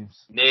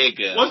 teams.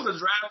 Nigga. What's the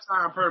draft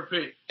time per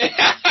pick?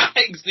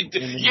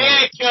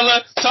 Yeah,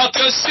 killer. Talk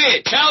your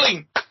shit. Tell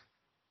him.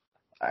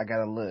 I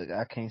gotta look.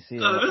 I can't see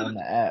it on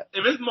the app.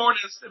 If it's more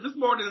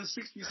than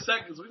 60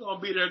 seconds, we're gonna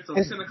be there until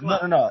 10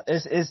 o'clock. No.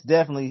 It's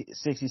definitely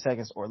 60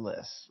 seconds or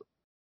less.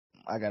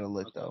 I gotta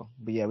look though.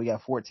 But yeah, we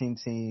got 14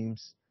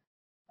 teams.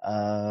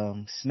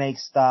 Snake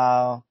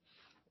style.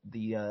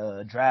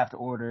 The draft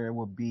order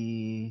will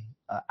be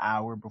an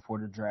hour before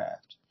the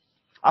draft.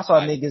 I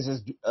saw niggas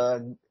just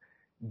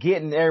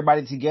getting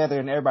everybody together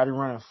and everybody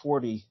running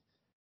 40.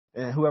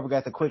 And whoever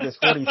got the quickest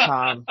 40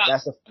 time,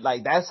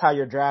 that's how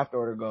your draft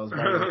order goes,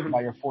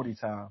 by your 40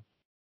 time.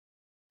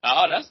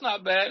 Oh, that's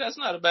not bad. That's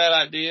not a bad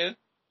idea.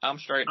 I'm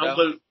straight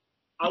though.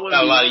 I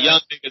got a lot of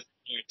young niggas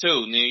here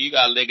too. You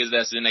got niggas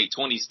that's in their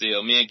 20s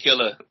still. Me and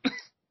Killer.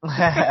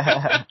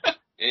 Yeah,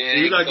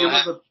 you gotta give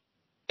us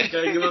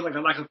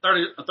like a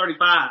 30, a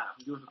 35.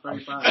 Give us a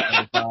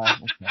 35.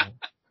 Okay.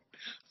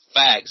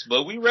 Facts,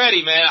 but we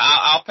ready, man.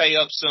 I'll pay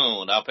up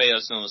soon.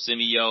 Send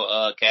me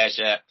your Cash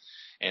App.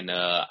 And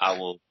I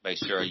will make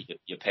sure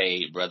you're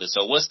paid, brother.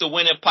 So what's the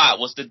winning pot?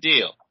 What's the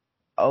deal?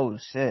 Oh,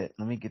 shit.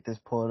 Let me get this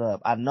pulled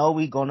up. I know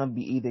we're going to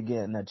be either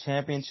getting a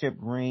championship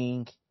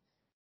ring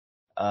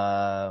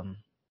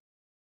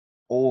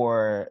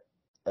or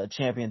a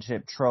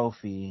championship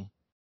trophy.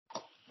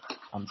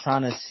 I'm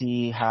trying to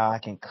see how I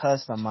can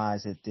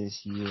customize it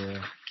this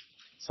year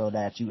so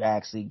that you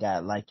actually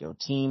got, like, your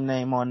team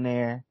name on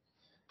there,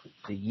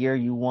 the year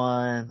you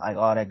won, like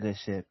all that good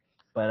shit.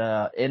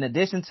 But in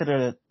addition to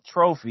the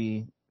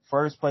trophy,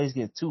 first place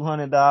get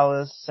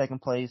 $200,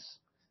 second place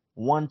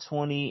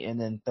 $120,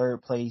 and then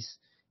third place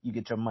you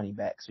get your money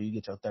back. So you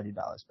get your $30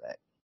 back.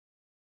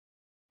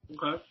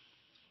 Okay.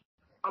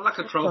 I like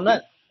a trophy.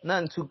 So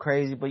nothing too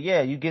crazy, but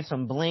yeah, you get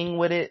some bling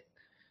with it.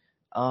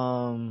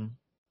 And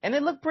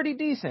it looked pretty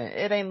decent.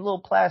 It ain't a little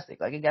plastic.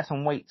 Like, it got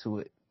some weight to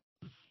it.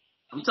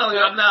 I'm telling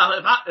you now,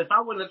 if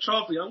I win a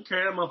trophy, I'm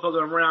carrying that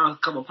motherfucker around a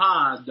couple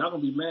pods. Y'all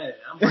gonna be mad.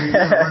 I'm bringing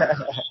that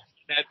around.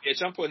 That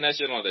bitch, I'm putting that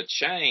shit on the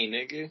chain,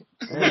 nigga.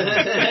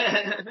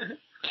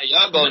 Hey,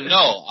 y'all gonna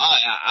know.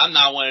 I'm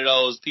not one of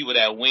those people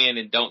that win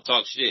and don't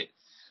talk shit.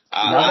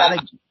 Y'all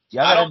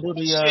gotta do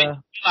the shit,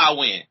 I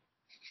win.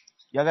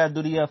 Y'all gotta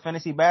do the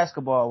fantasy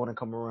basketball when it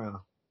come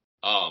around.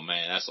 Oh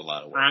man, that's a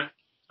lot of work.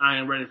 I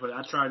ain't ready for that.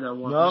 I tried that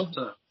one. No? It's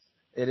tough.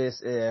 It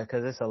is, yeah,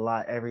 because it's a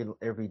lot every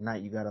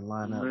night you got to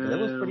line up. But it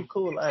was pretty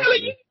cool.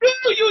 You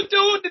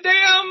do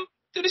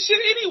the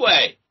shit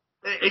anyway.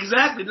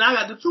 Exactly. Now I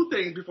got to do 2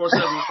 things before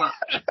 7 o'clock.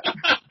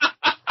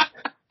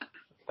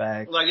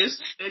 Facts. Like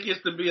it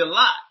gets to be a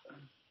lot.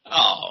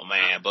 Oh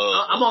man,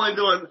 but I'm only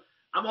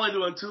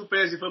doing 2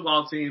 fantasy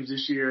football teams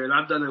this year, and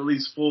I've done at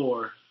least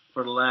 4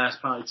 for the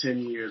last probably 10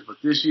 years. But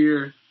this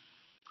year,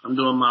 I'm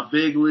doing my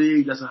big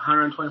league. That's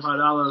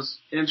 $125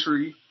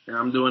 entry, and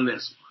I'm doing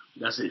this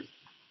one. That's it.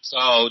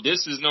 So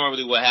this is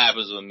normally what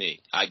happens with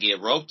me. I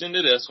get roped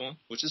into this one,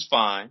 which is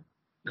fine.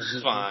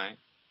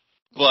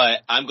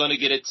 But I'm going to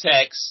get a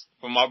text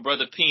from my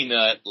brother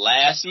Peanut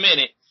last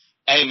minute.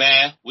 Hey,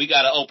 man, we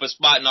got an open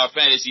spot in our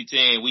fantasy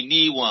team. We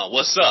need one.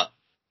 What's up?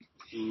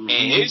 Mm-hmm.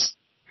 And his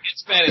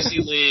fantasy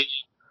league,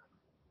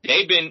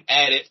 they've been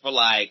at it for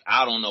like,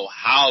 I don't know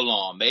how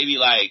long. Maybe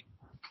like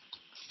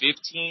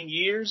 15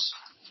 years,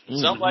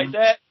 something like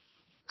that.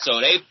 So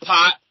they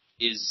pot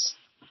is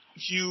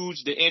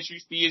huge. The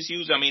entry fee is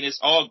huge. I mean, it's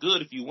all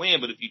good if you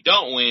win, but if you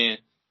don't win,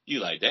 you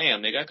like,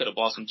 damn, nigga, I could have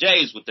bought some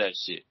J's with that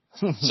shit.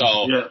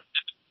 So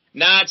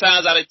 9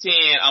 times out of 10,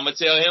 I'm going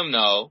to tell him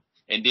no.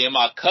 And then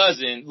my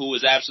cousin, who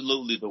is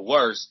absolutely the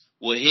worst,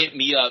 will hit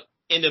me up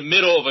in the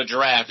middle of a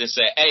draft and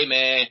say, hey,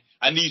 man,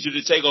 I need you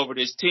to take over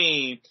this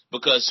team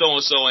because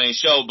so-and-so ain't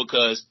show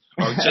because,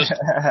 or just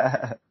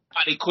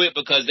somebody quit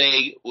because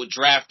they were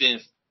drafting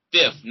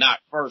 5th, not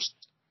 1st,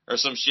 or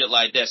some shit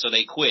like that, so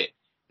they quit.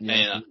 Yeah.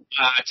 And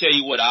I tell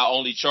you what, I'll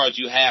only charge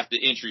you half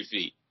the entry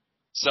fee.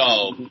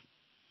 So,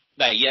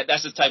 like, yeah,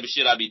 that's the type of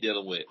shit I be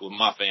dealing with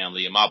my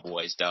family and my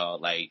boys,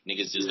 dog. Like,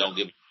 niggas just don't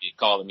give a shit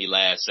calling me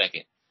last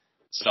second.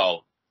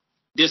 So,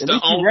 this the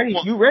only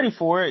you ready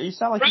for it. You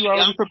sound like you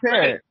already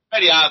prepared.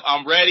 Ready.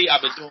 I'm ready.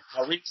 I've been doing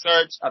my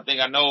research. I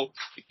think I know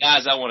the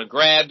guys I want to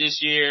grab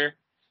this year.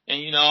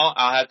 And, you know,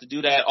 I'll have to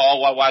do that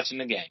all while watching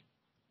the game.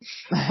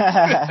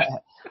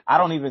 I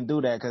don't even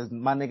do that because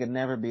my nigga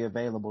never be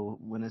available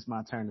when it's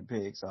my turn to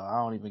pick, so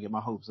I don't even get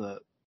my hopes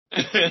up.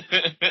 But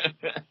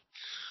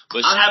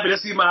I'm happy to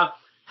see my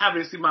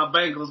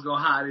Bengals go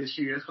high this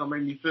year. It's gonna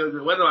make me feel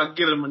good, whether I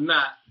get them or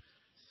not.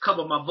 A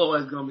couple of my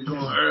boys gonna be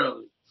going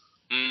early.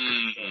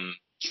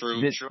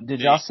 True. Did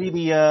y'all see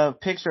the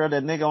picture of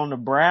that nigga on the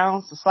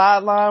Browns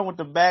sideline with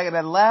the bag of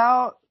that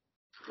loud?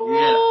 Yeah.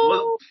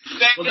 Was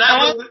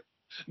that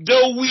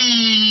the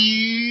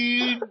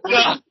weed?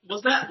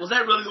 Was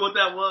that really what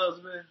that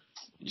was, man?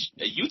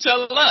 You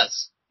tell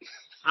us.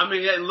 I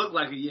mean, it looked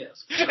like a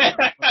yes.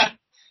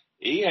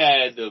 He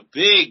had the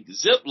big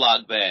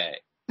Ziploc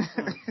bag.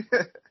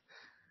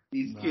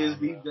 These kids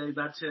these days,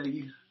 I tell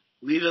you,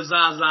 leave the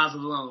Zazas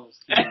alone.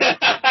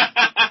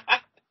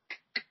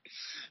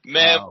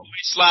 Man, we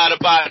slide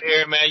up out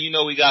here, man. You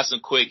know we got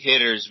some quick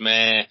hitters,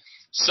 man.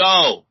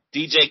 So,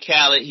 DJ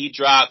Khaled, he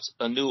dropped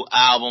a new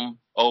album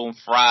on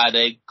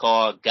Friday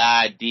called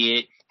God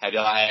Did. Have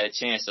y'all had a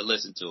chance to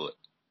listen to it?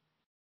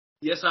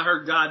 Yes, I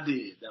heard God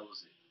Did. That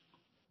was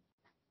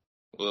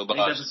it. Well, ain't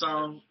that the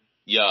song?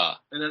 Yeah.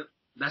 And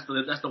that's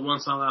the one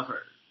song I've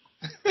heard.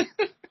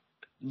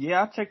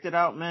 Yeah, I checked it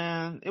out,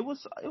 man. It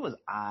was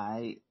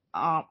aight.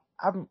 I'm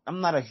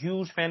not a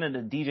huge fan of the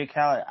DJ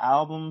Khaled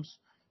albums,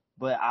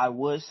 but I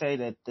would say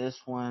that this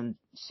one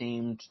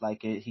seemed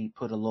like he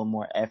put a little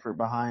more effort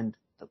behind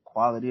the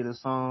quality of the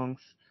songs.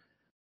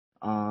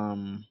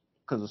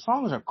 'Cause the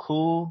songs are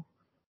cool.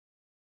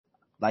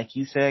 Like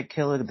you said,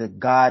 Killer, the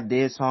God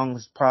Did song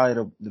is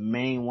probably the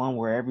main one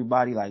where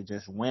everybody like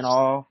just went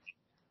off.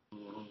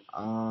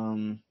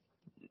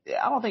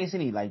 I don't think it's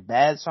any like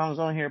bad songs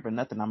on here, but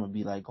nothing I'm gonna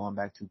be like going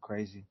back too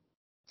crazy.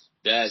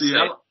 That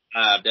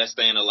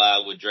Staying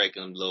Alive with Drake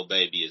and Lil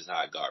Baby is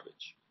hot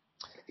garbage.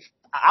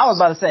 I was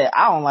about to say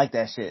I don't like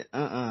that shit. They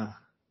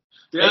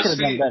could have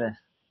done better.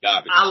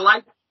 Garbage.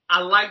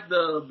 I like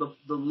the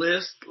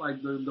list,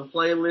 like the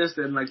playlist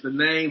and like the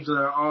names that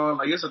are on.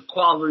 Like it's a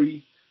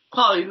quality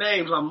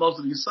names on most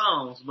of these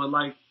songs. But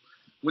like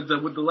with the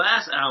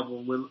last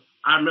album,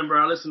 I remember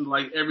I listened to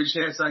like Every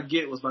Chance I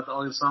Get was about the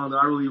only song that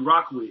I really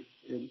rock with,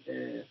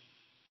 and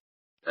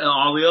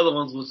all the other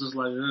ones was just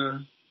like,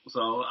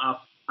 So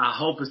I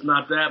hope it's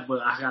not that,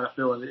 but I got a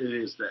feeling it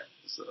is that.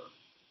 So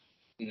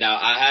now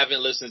I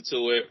haven't listened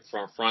to it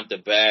from front to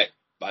back.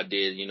 I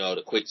did,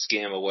 the quick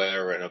skim or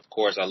whatever, and of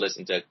course I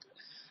listened to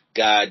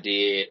God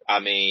did. I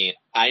mean,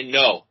 I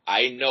know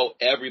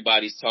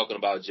everybody's talking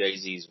about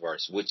Jay-Z's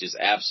verse, which is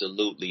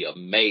absolutely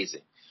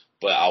amazing.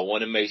 But I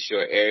want to make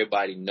sure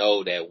everybody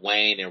know that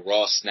Wayne and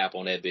Ross snap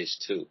on that bitch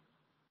too.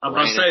 I'm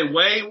about to say,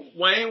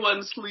 Wayne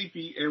wasn't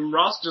sleepy, and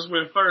Ross just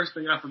went first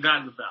and got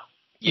forgotten about.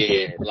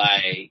 Yeah,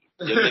 like,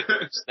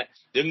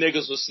 them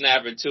niggas was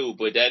snapping too,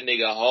 but that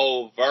nigga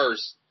whole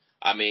verse,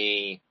 I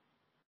mean.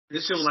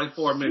 This shit was like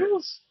 4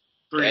 minutes.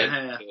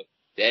 3.5.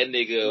 That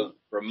nigga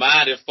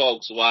reminded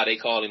folks why they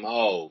call him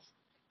Hove.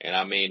 And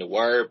I mean, the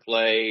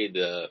wordplay,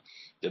 the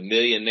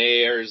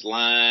millionaires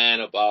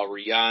line about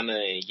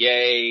Rihanna and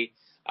Ye.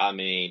 I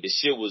mean, the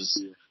shit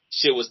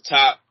was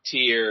top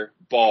tier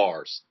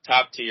bars.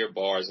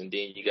 And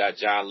then you got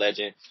John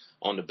Legend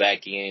on the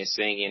back end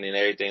singing and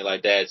everything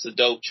like that. It's a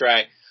dope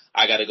track.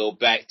 I got to go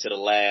back to the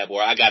lab,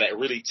 or I got to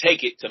really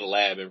take it to the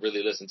lab and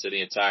really listen to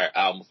the entire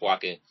album before I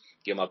can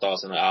get my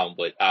thoughts on the album.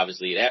 But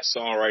obviously that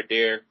song right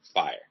there,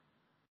 fire.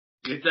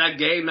 Get that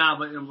game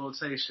album in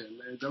rotation,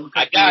 man. Go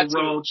take you a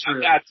road trip.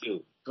 I got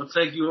to. Go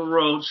take you a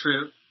road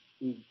trip.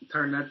 And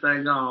turn that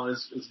thing on.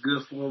 It's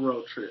good for a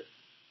road trip.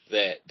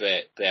 Bet.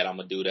 I'm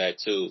going to do that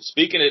too.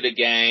 Speaking of the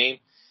game,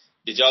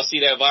 did y'all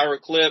see that viral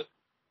clip?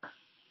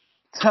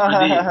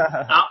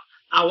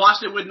 I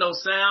watched it with no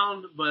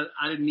sound, but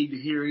I didn't need to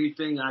hear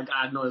anything.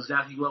 I know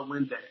exactly what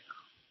went down.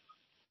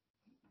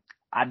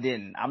 I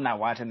didn't. I'm not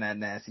watching that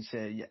nasty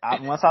shit.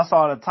 Once I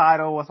saw the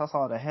title, once I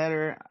saw the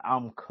header,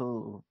 I'm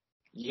cool.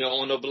 You don't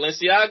want no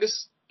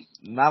Balenciagas?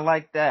 Not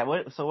like that.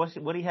 What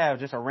do he have?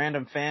 Just a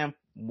random fan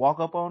walk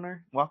up on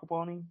him?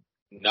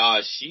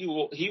 Nah,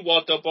 he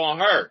walked up on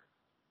her.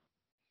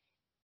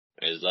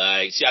 It's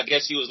like, I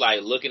guess she was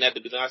like looking at the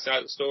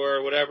Balenciaga store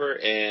or whatever,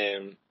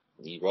 and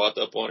he walked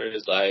up on her.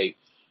 It's like,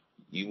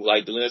 you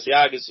like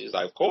Balenciagas? She's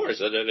like, of course.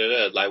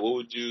 Like, what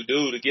would you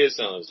do to get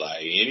some? It's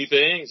like,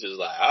 anything. She's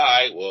like, all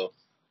right, well,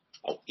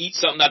 I'll eat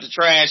something out the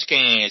trash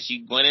can.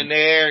 She went in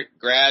there,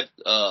 grabbed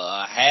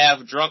a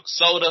half-drunk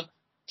soda,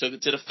 took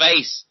it to the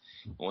face,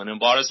 went and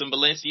bought her some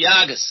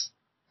Balenciagas.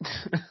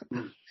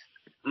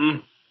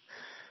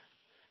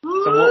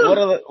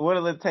 So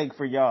what'll it take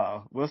for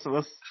y'all? What's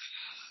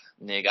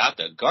nigga, out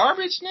the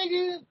garbage,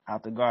 nigga?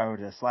 Out the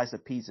garbage, a slice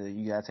of pizza.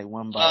 You gotta take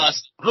one bite.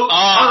 Hold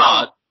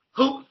on.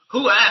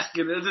 Who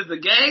asking? Is it the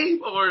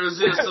game or is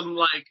it some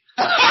like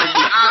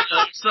Rihanna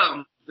or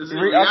something? Is it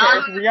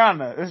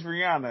Rihanna? Okay, it's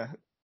Rihanna.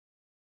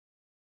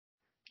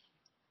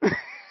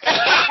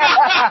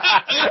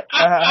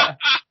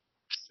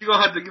 You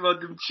gonna have to give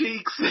up them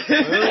cheeks. You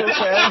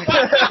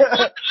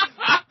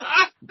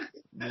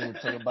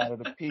take a bite of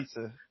the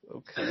pizza.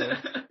 Okay.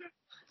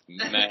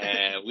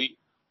 Man, we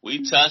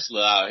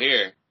Tesla out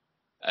here.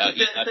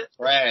 Eating out the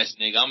trash,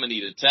 nigga. I'm gonna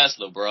need a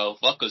Tesla, bro.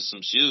 Fuck us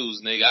some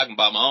shoes, nigga. I can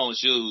buy my own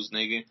shoes,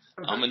 nigga.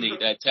 I'm gonna need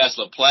that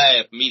Tesla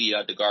plaid media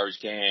out the garbage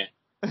can.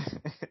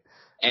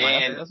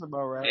 And that's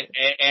about right.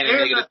 And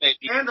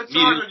the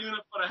charger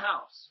unit for the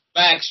house.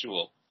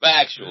 Factual.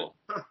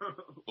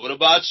 What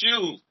about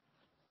you?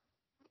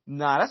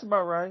 Nah, that's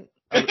about right.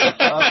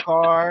 A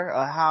car,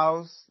 a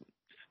house.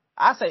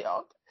 I say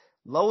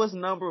lowest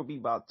number would be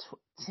about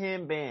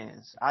 10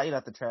 bands. I eat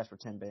out the trash for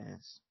 10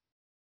 bands.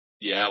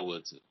 Yeah, I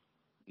would too.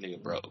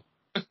 Nigga, bro.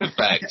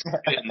 Facts.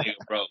 Nigga,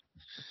 bro.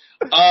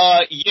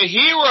 Your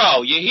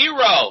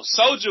hero,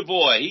 Soulja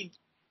Boy.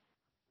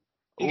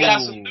 He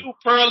got some new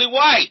pearly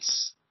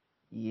whites.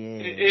 Yeah.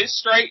 It's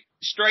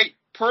straight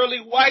pearly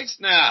whites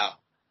now.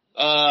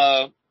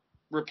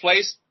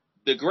 Replaced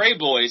the gray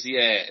boys he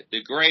had,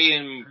 the gray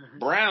and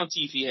brown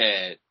teeth he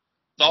had.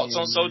 Thoughts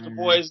on Soulja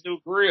Boy's new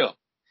grill?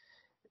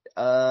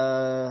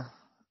 That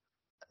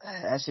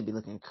should be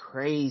looking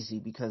crazy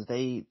because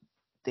they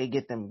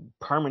get them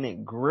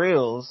permanent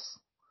grills,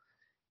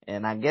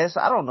 and I guess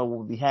I don't know what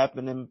would be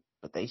happening,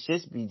 but they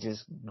should be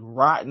just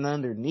rotting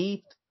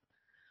underneath.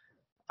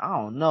 I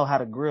don't know how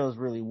the grills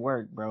really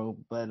work, bro,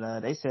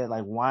 but they said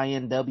like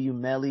YNW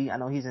Melly, I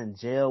know he's in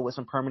jail with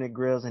some permanent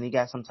grills, and he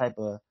got some type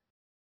of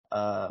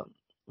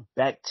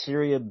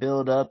bacteria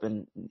buildup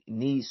and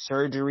needs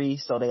surgery,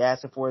 so they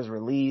asked him for his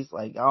release.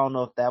 Like, I don't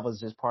know if that was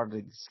just part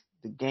of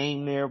the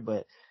game there,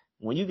 but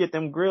when you get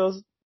them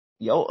grills,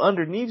 your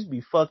underneaths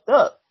be fucked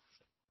up.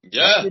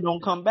 Yeah. They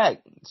don't come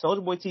back.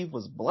 Soulja Boy teeth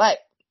was black.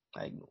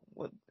 Like,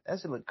 what? That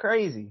shit look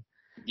crazy.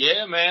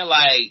 Yeah, man.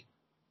 Like,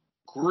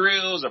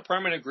 grills or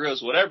permanent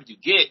grills, whatever you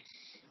get,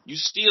 you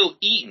still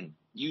eating.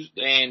 You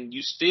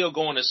still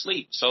going to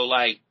sleep. So,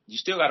 like, you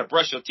still got to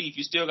brush your teeth.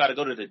 You still got to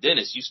go to the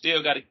dentist. You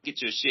still got to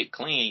get your shit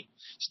clean.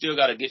 You still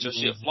got to get your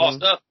shit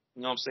flossed up.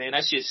 You know what I'm saying?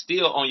 That shit's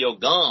still on your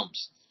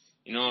gums.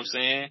 You know what I'm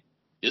saying?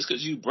 Just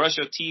because you brush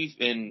your teeth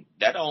and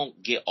that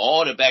don't get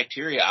all the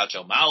bacteria out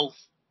your mouth.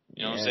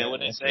 You know what I'm saying? When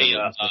they say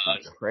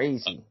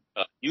crazy.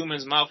 A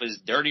human's mouth is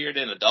dirtier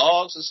than a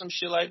dog's or some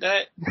shit like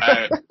that.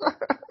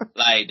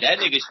 Like, that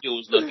nigga shit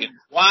was looking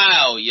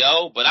wild,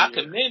 yo. But I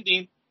commend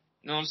him,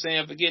 you know what I'm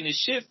saying, for getting his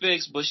shit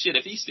fixed. But shit,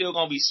 if he's still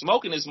gonna be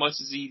smoking as much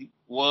as he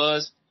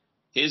was,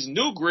 his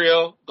new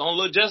grill gonna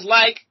look just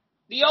like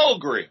the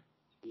old grill.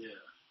 Yeah.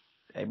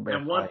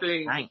 And one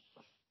thing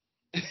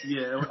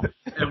Yeah,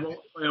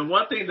 and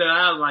one thing that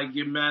I like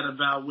get mad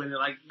about when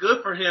like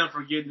good for him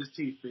for getting his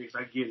teeth fixed,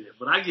 I get it,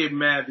 but I get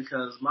mad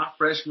because my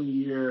freshman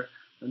year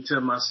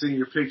until my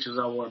senior pictures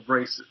I wore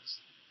braces,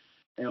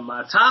 and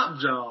my top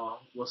jaw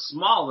was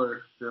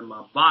smaller than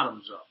my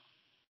bottom jaw,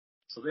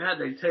 so they had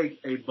to take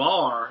a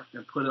bar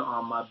and put it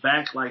on my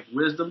back like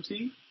wisdom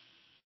teeth,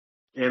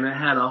 and it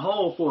had a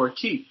hole for a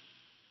key,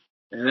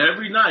 and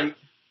every night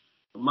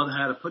my mother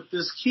had to put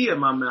this key in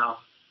my mouth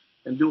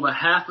and do a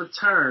half a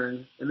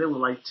turn, and it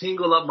would like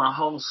tingle up my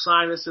whole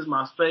sinuses,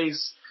 my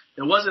face.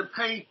 It wasn't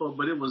painful,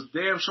 but it was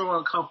damn sure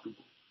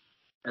uncomfortable.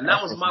 And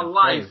that was my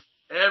life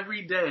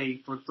every day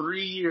for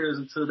 3 years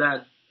until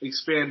that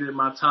expanded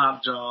my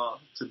top jaw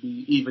to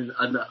be even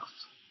enough.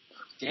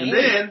 Damn. And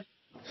then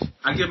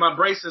I get my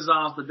braces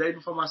off the day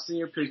before my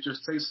senior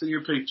pictures, take senior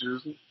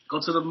pictures,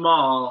 go to the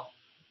mall,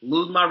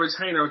 lose my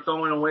retainer,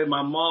 throwing away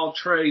my mall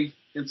tray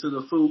into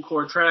the food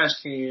court trash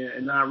can,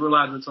 and then I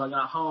realized until I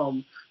got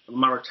home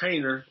my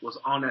retainer was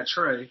on that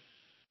tray.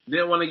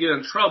 Didn't want to get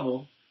in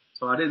trouble,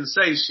 so I didn't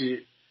say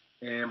shit,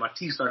 and my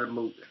teeth started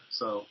moving.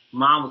 So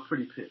mom was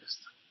pretty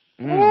pissed.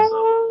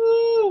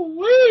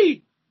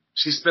 Woo-wee!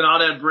 She spent all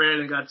that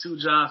bread and got 2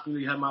 jobs for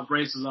me to have my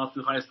braces off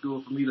through high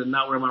school for me to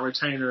not wear my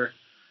retainer,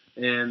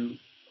 and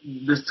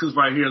this tooth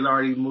right here has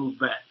already moved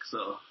back.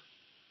 So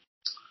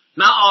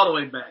not all the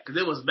way back, because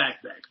it was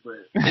back, but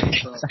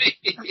so,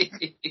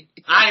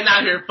 I ain't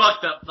out here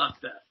fucked up, but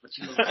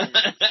you know what I'm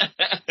saying?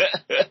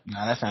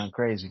 Nah, that sounds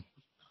crazy.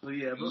 So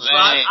yeah, but so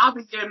I'll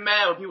be getting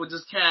mad when people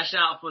just cash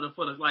out for the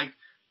like,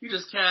 you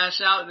just cash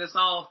out and it's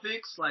all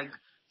fixed, like,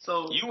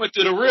 so. You went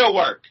through the real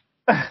work.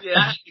 Yeah,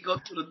 I had to go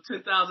through the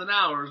 10,000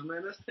 hours,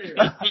 man, that's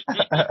terrible.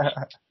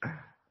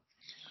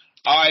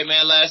 All right,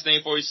 man, last thing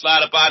before we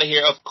slide up out of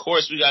here, of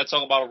course, we got to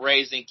talk about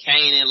Raising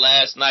Kanan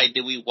last night.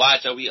 Did we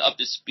watch? Are we up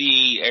to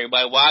speed?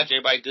 Everybody watch?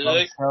 Everybody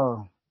good?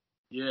 Oh.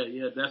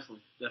 Yeah,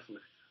 definitely.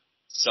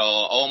 So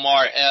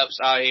Omar Epps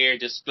out here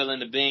just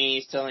spilling the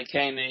beans, telling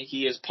Kanan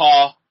he is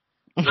Paul.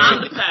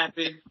 I'm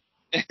Pappy.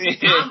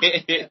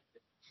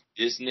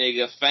 This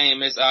nigga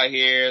famous out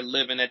here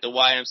living at the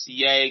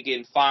YMCA,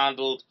 getting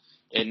fondled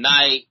at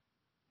night.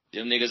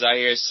 Them niggas out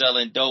here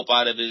selling dope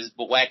out of his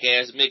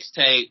whack-ass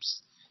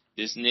mixtapes.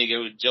 This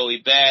nigga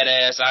Joey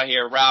Badass out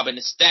here robbing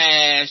the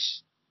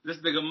stash. This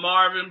nigga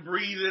Marvin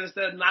breathing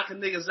instead of knocking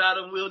niggas out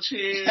of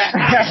wheelchairs.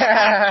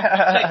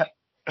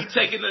 He's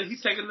taking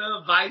the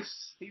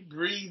advice. He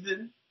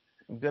breathing.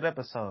 Good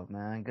episode,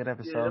 man. Good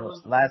episode. Yeah,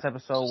 last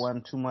episode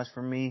wasn't too much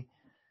for me.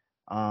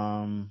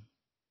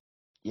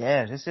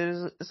 Yeah, it's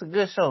a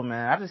good show,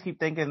 man. I just keep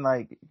thinking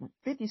like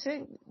 50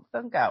 Cent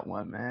done got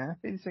one, man.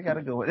 50 Cent got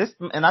to go with this,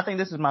 and I think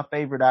this is my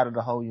favorite out of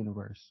the whole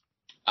universe.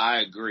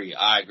 I agree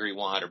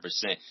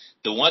 100%.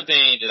 The one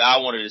thing that I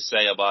wanted to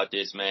say about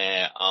this,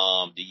 man,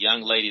 the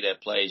young lady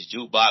that plays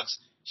Jukebox,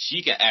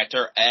 she can act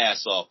her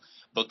ass off,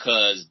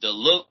 because the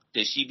look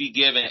that she be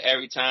giving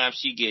every time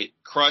she get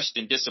crushed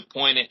and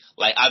disappointed,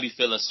 like, I be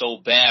feeling so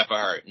bad for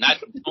her. Not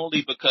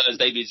only because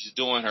they be just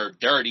doing her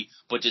dirty,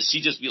 but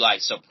she just be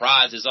like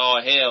surprised as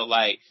all hell.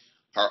 Like,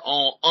 her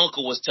own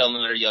uncle was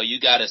telling her, yo, you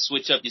gotta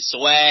switch up your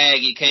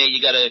swag. You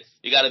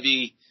gotta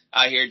be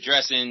out here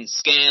dressing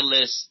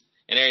scandalous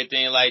and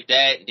everything like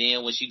that. And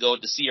then when she go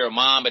to see her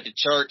mom at the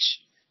church,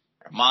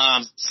 her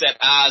mom set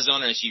eyes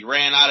on her and she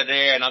ran out of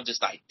there. And I'm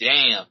just like,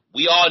 damn,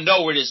 we all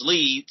know where this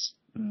leads.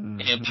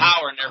 Mm-hmm. And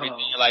power and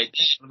everything like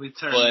that. Let me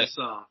turn this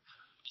off.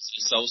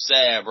 It's so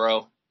sad,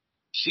 bro.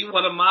 She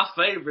one of my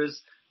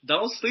favorites.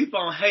 Don't sleep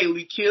on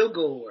Haley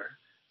Kilgore.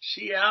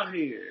 She out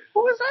here.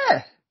 Who is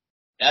that?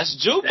 That's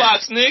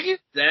Jukebox, nigga.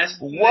 That's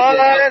what?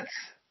 Nigga.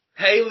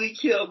 Haley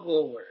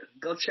Kilgore.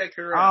 Go check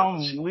her out.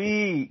 I'm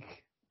weak.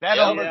 That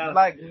don't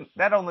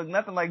look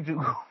nothing like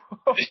Jukebox.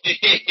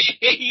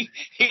 he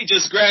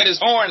just grabbed his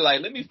horn like,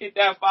 let me hit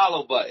that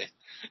follow button.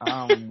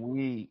 I'm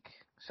weak.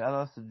 Shout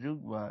out to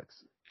Jukebox.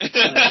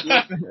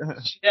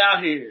 She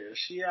out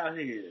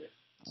here.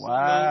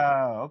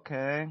 Wow,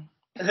 okay.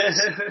 I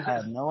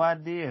had no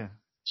idea.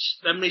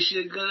 That means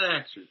she's a good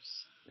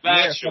actress.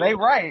 Yeah, so they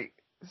right.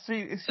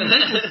 She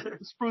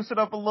spruce it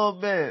up a little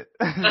bit.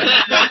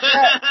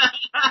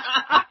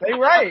 They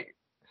right.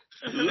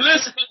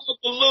 Listen to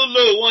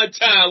Lulu one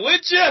time,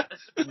 would ya?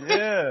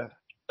 Yeah.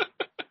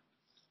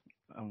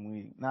 I'm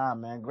weak. Nah,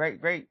 man.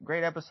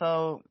 Great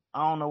episode.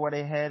 I don't know where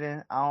they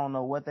heading. I don't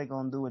know what they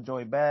gonna do with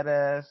Joey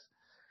Badass.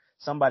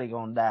 Somebody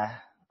gonna die.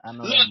 I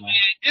know. Look, man,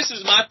 this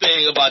is my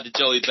thing about the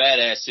Joey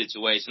Badass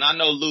situation. I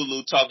know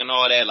Lulu talking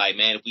all that, like,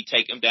 man, if we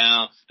take him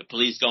down, the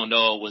police gonna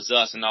know it was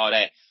us and all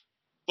that.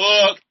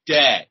 Fuck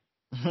that.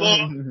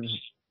 Fuck.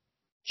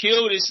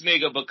 Kill this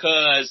nigga,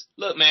 because,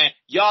 look, man,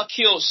 y'all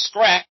killed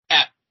Scrap.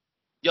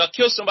 Y'all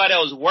killed somebody that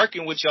was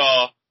working with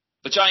y'all,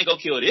 but y'all ain't gonna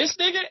kill this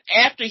nigga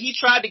after he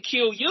tried to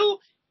kill you?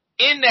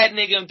 End that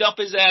nigga and dump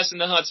his ass in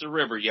the Hudson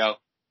River, yo.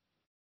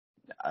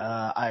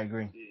 I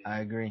agree.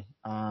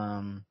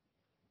 100%.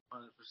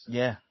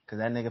 Yeah, because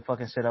that nigga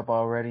fucking shit up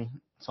already.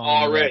 It's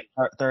only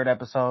third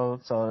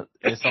episode, so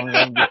it's only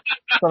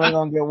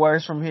gonna get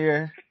worse from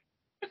here.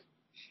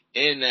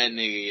 In that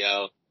nigga,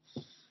 yo.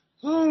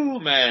 Ooh,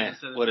 man.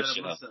 What a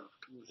show.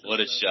 What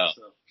a show.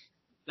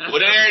 That's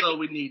the episode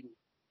we needed.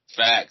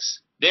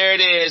 Facts. There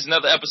it is.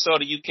 Another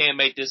episode of You Can't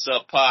Make This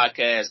Up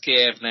podcast.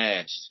 Kev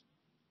Nash.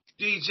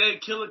 DJ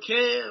Killer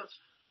Kev.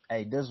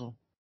 Hey, Dizzle.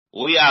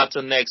 We out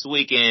till next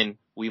week, and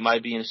we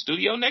might be in the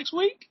studio next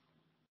week.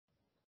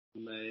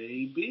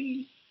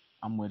 Maybe.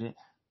 I'm with it.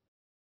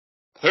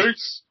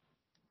 Peace.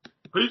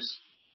 Peace.